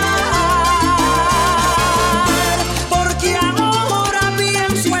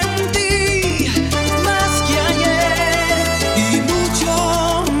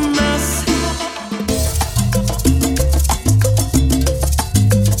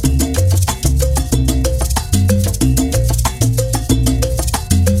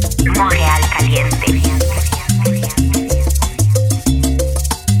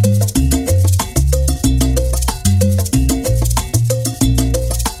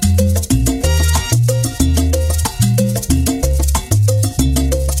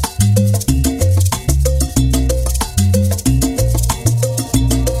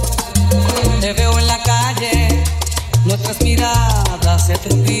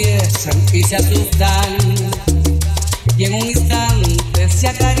 Y se asustan y en un instante se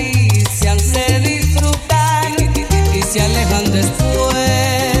acarician, se disfrutan y se alejan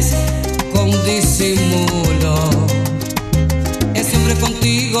después con disimulo. Ese hombre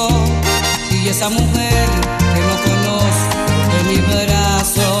contigo y esa mujer que no conozco de mi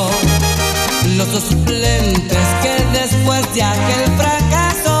brazo, los dos suplentes que después de aquel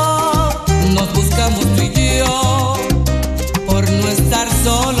fracaso nos buscamos tú y yo por no estar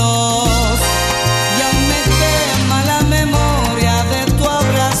solos. Y aún me quema la memoria de tu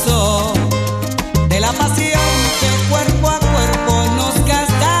abrazo, de la pasión que cuerpo a cuerpo nos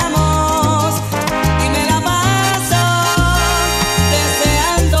gastamos. Y me la paso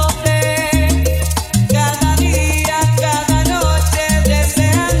deseándote, cada día, cada noche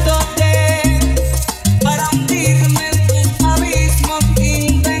deseándote, para hundirme en tus abismos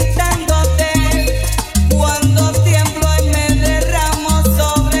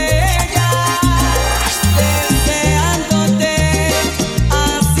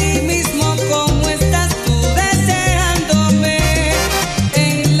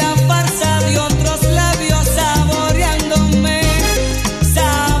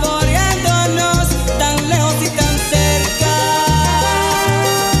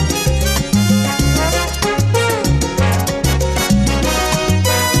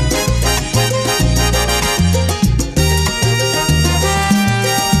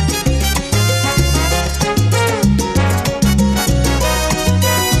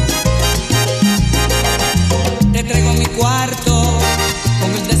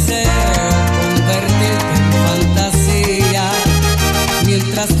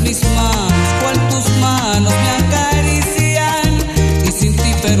mientras mis manos, cual tus manos me acarician, y sin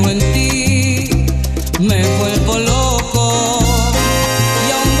ti pero en ti me vuelvo loco.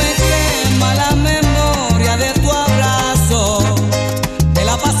 Y aún me quema la memoria de tu abrazo, de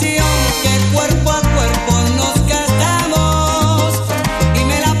la pasión que cuerpo a cuerpo nos gastamos, y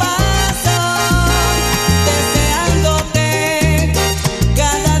me la paso deseándote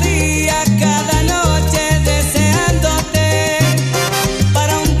cada día, cada noche, deseándote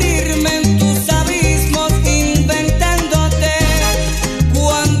para hundirme en tus abismos, inventándote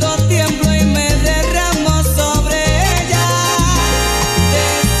cuando tiemblo y me derramo sobre ella,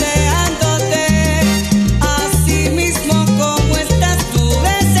 deseándote así mismo como estás tú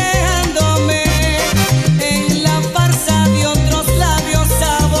deseándome, en la farsa de otros labios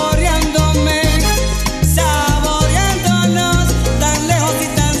saboreándome, saboreándonos tan lejos y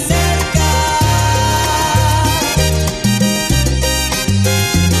tan cerca.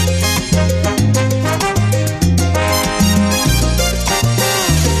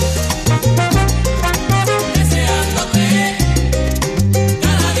 Deseándote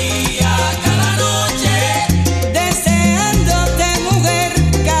cada día, cada noche, deseándote mujer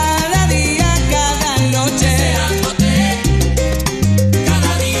cada día, cada noche, deseándote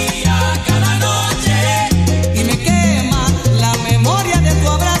cada día, cada noche, y me quema la memoria de tu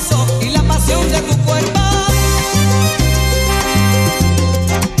abrazo y la pasión de tu cuerpo.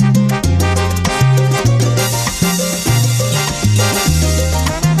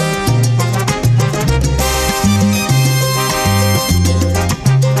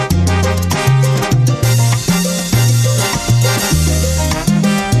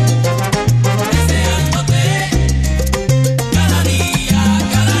 Cada día,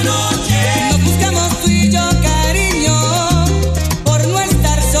 cada noche, nos buscamos tú y yo, cariño, por no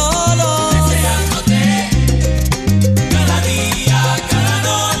estar solos. Deseándote cada día, cada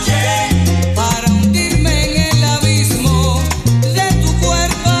noche, para hundirme en el abismo de tu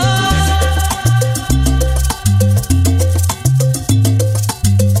cuerpo.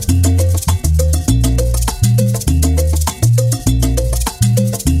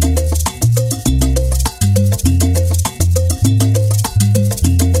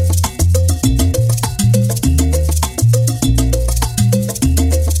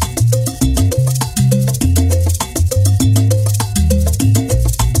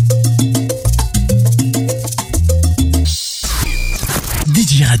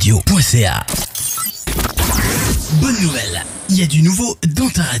 DJRadio.ca. Bonne nouvelle, il y a du nouveau dans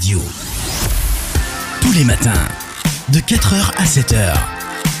ta radio. Tous les matins, de 4h à 7h,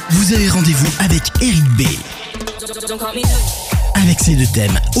 vous avez rendez-vous avec Eric B. Avec ses deux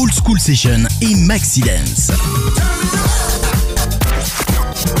thèmes Old School Session et Maxi Dance.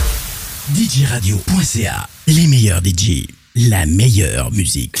 DJRadio.ca, les meilleurs DJ, la meilleure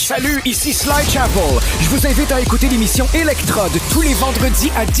musique. Salut, ici Sly Chapel. Je vous invite à écouter l'émission Electrode tous les vendredis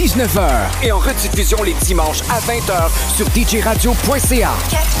à 19h et en rediffusion les dimanches à 20h sur DJRadio.ca.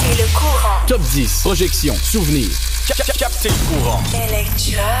 Captez le courant. Top 10, projection, souvenirs. Captez le courant.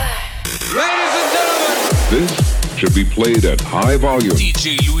 Electrode. Ladies and gentlemen, this should be played at high volume.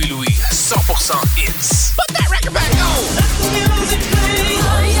 DJ Louis Louis, 100% hits. Put that record back on. Let the music play.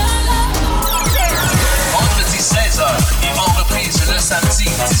 Vendredi 16h et en reprise le samedi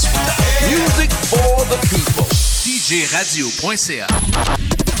 18h. Music for the people. DJRadio.ca.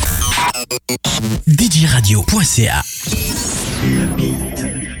 DJRadio.ca.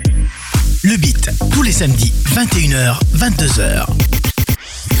 Le beat, tous les samedis, 21h, 22h.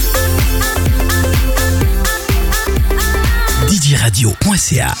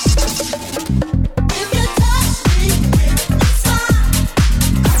 DJRadio.ca.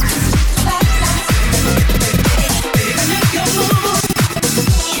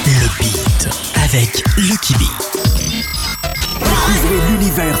 Le beat avec Lucky B. Découvrez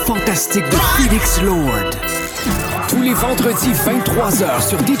l'univers fantastique de Felix Lord. Tous les vendredis 23h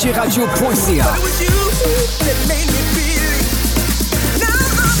sur DJRadio.ca.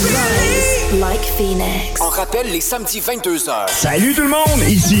 Like Phoenix. On rappelle les samedis 22h. Salut tout le monde,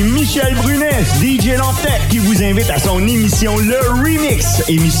 ici Michel Brunet, DJ Lantec, qui vous invite à son émission Le Remix.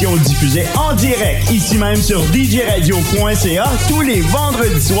 Émission diffusée en direct, ici même sur DJRadio.ca, tous les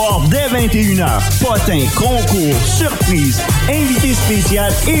vendredis soirs dès 21h. Potins, concours, surprises, invités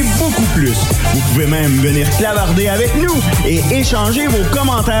spéciaux et beaucoup plus. Vous pouvez même venir clavarder avec nous et échanger vos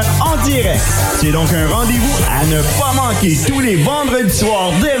commentaires en direct. C'est donc un rendez-vous à ne pas manquer tous les vendredis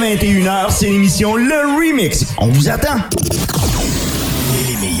soirs dès 21h. C'est l'émission Le Remix. On vous attend.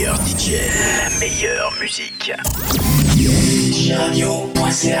 Les meilleurs DJ, la meilleure musique.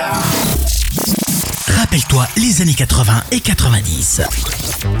 DJRadio.ca. Rappelle-toi les années 80 et 90.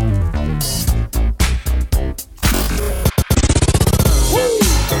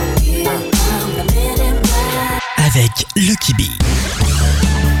 Avec Lucky B.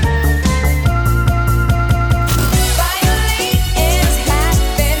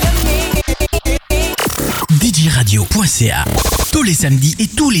 DJradio.ca. Tous les samedis et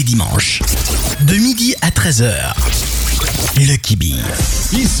tous les dimanches. De midi à 13h. Lucky B.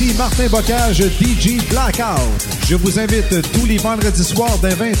 Ici Martin Bocage, DJ Blackout. Je vous invite tous les vendredis soirs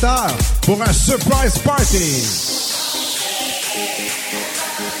dès 20h pour un surprise party.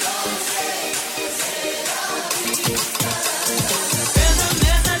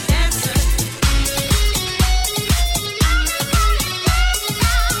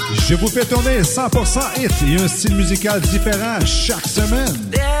 Je vous fais tourner 100% hit et un style musical différent chaque semaine.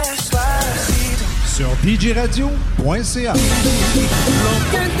 Sur DJradio.ca.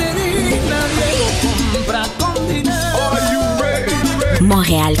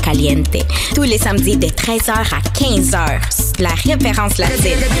 Montréal Caliente. Tous les samedis de 13h à 15h. La référence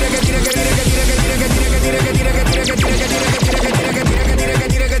latine.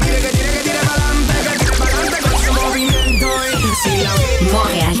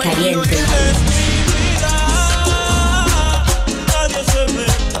 Montréal Caliente.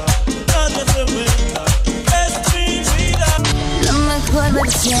 La mejor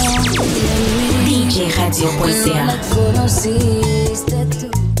versión de mí. DJradio.ca. Me conociste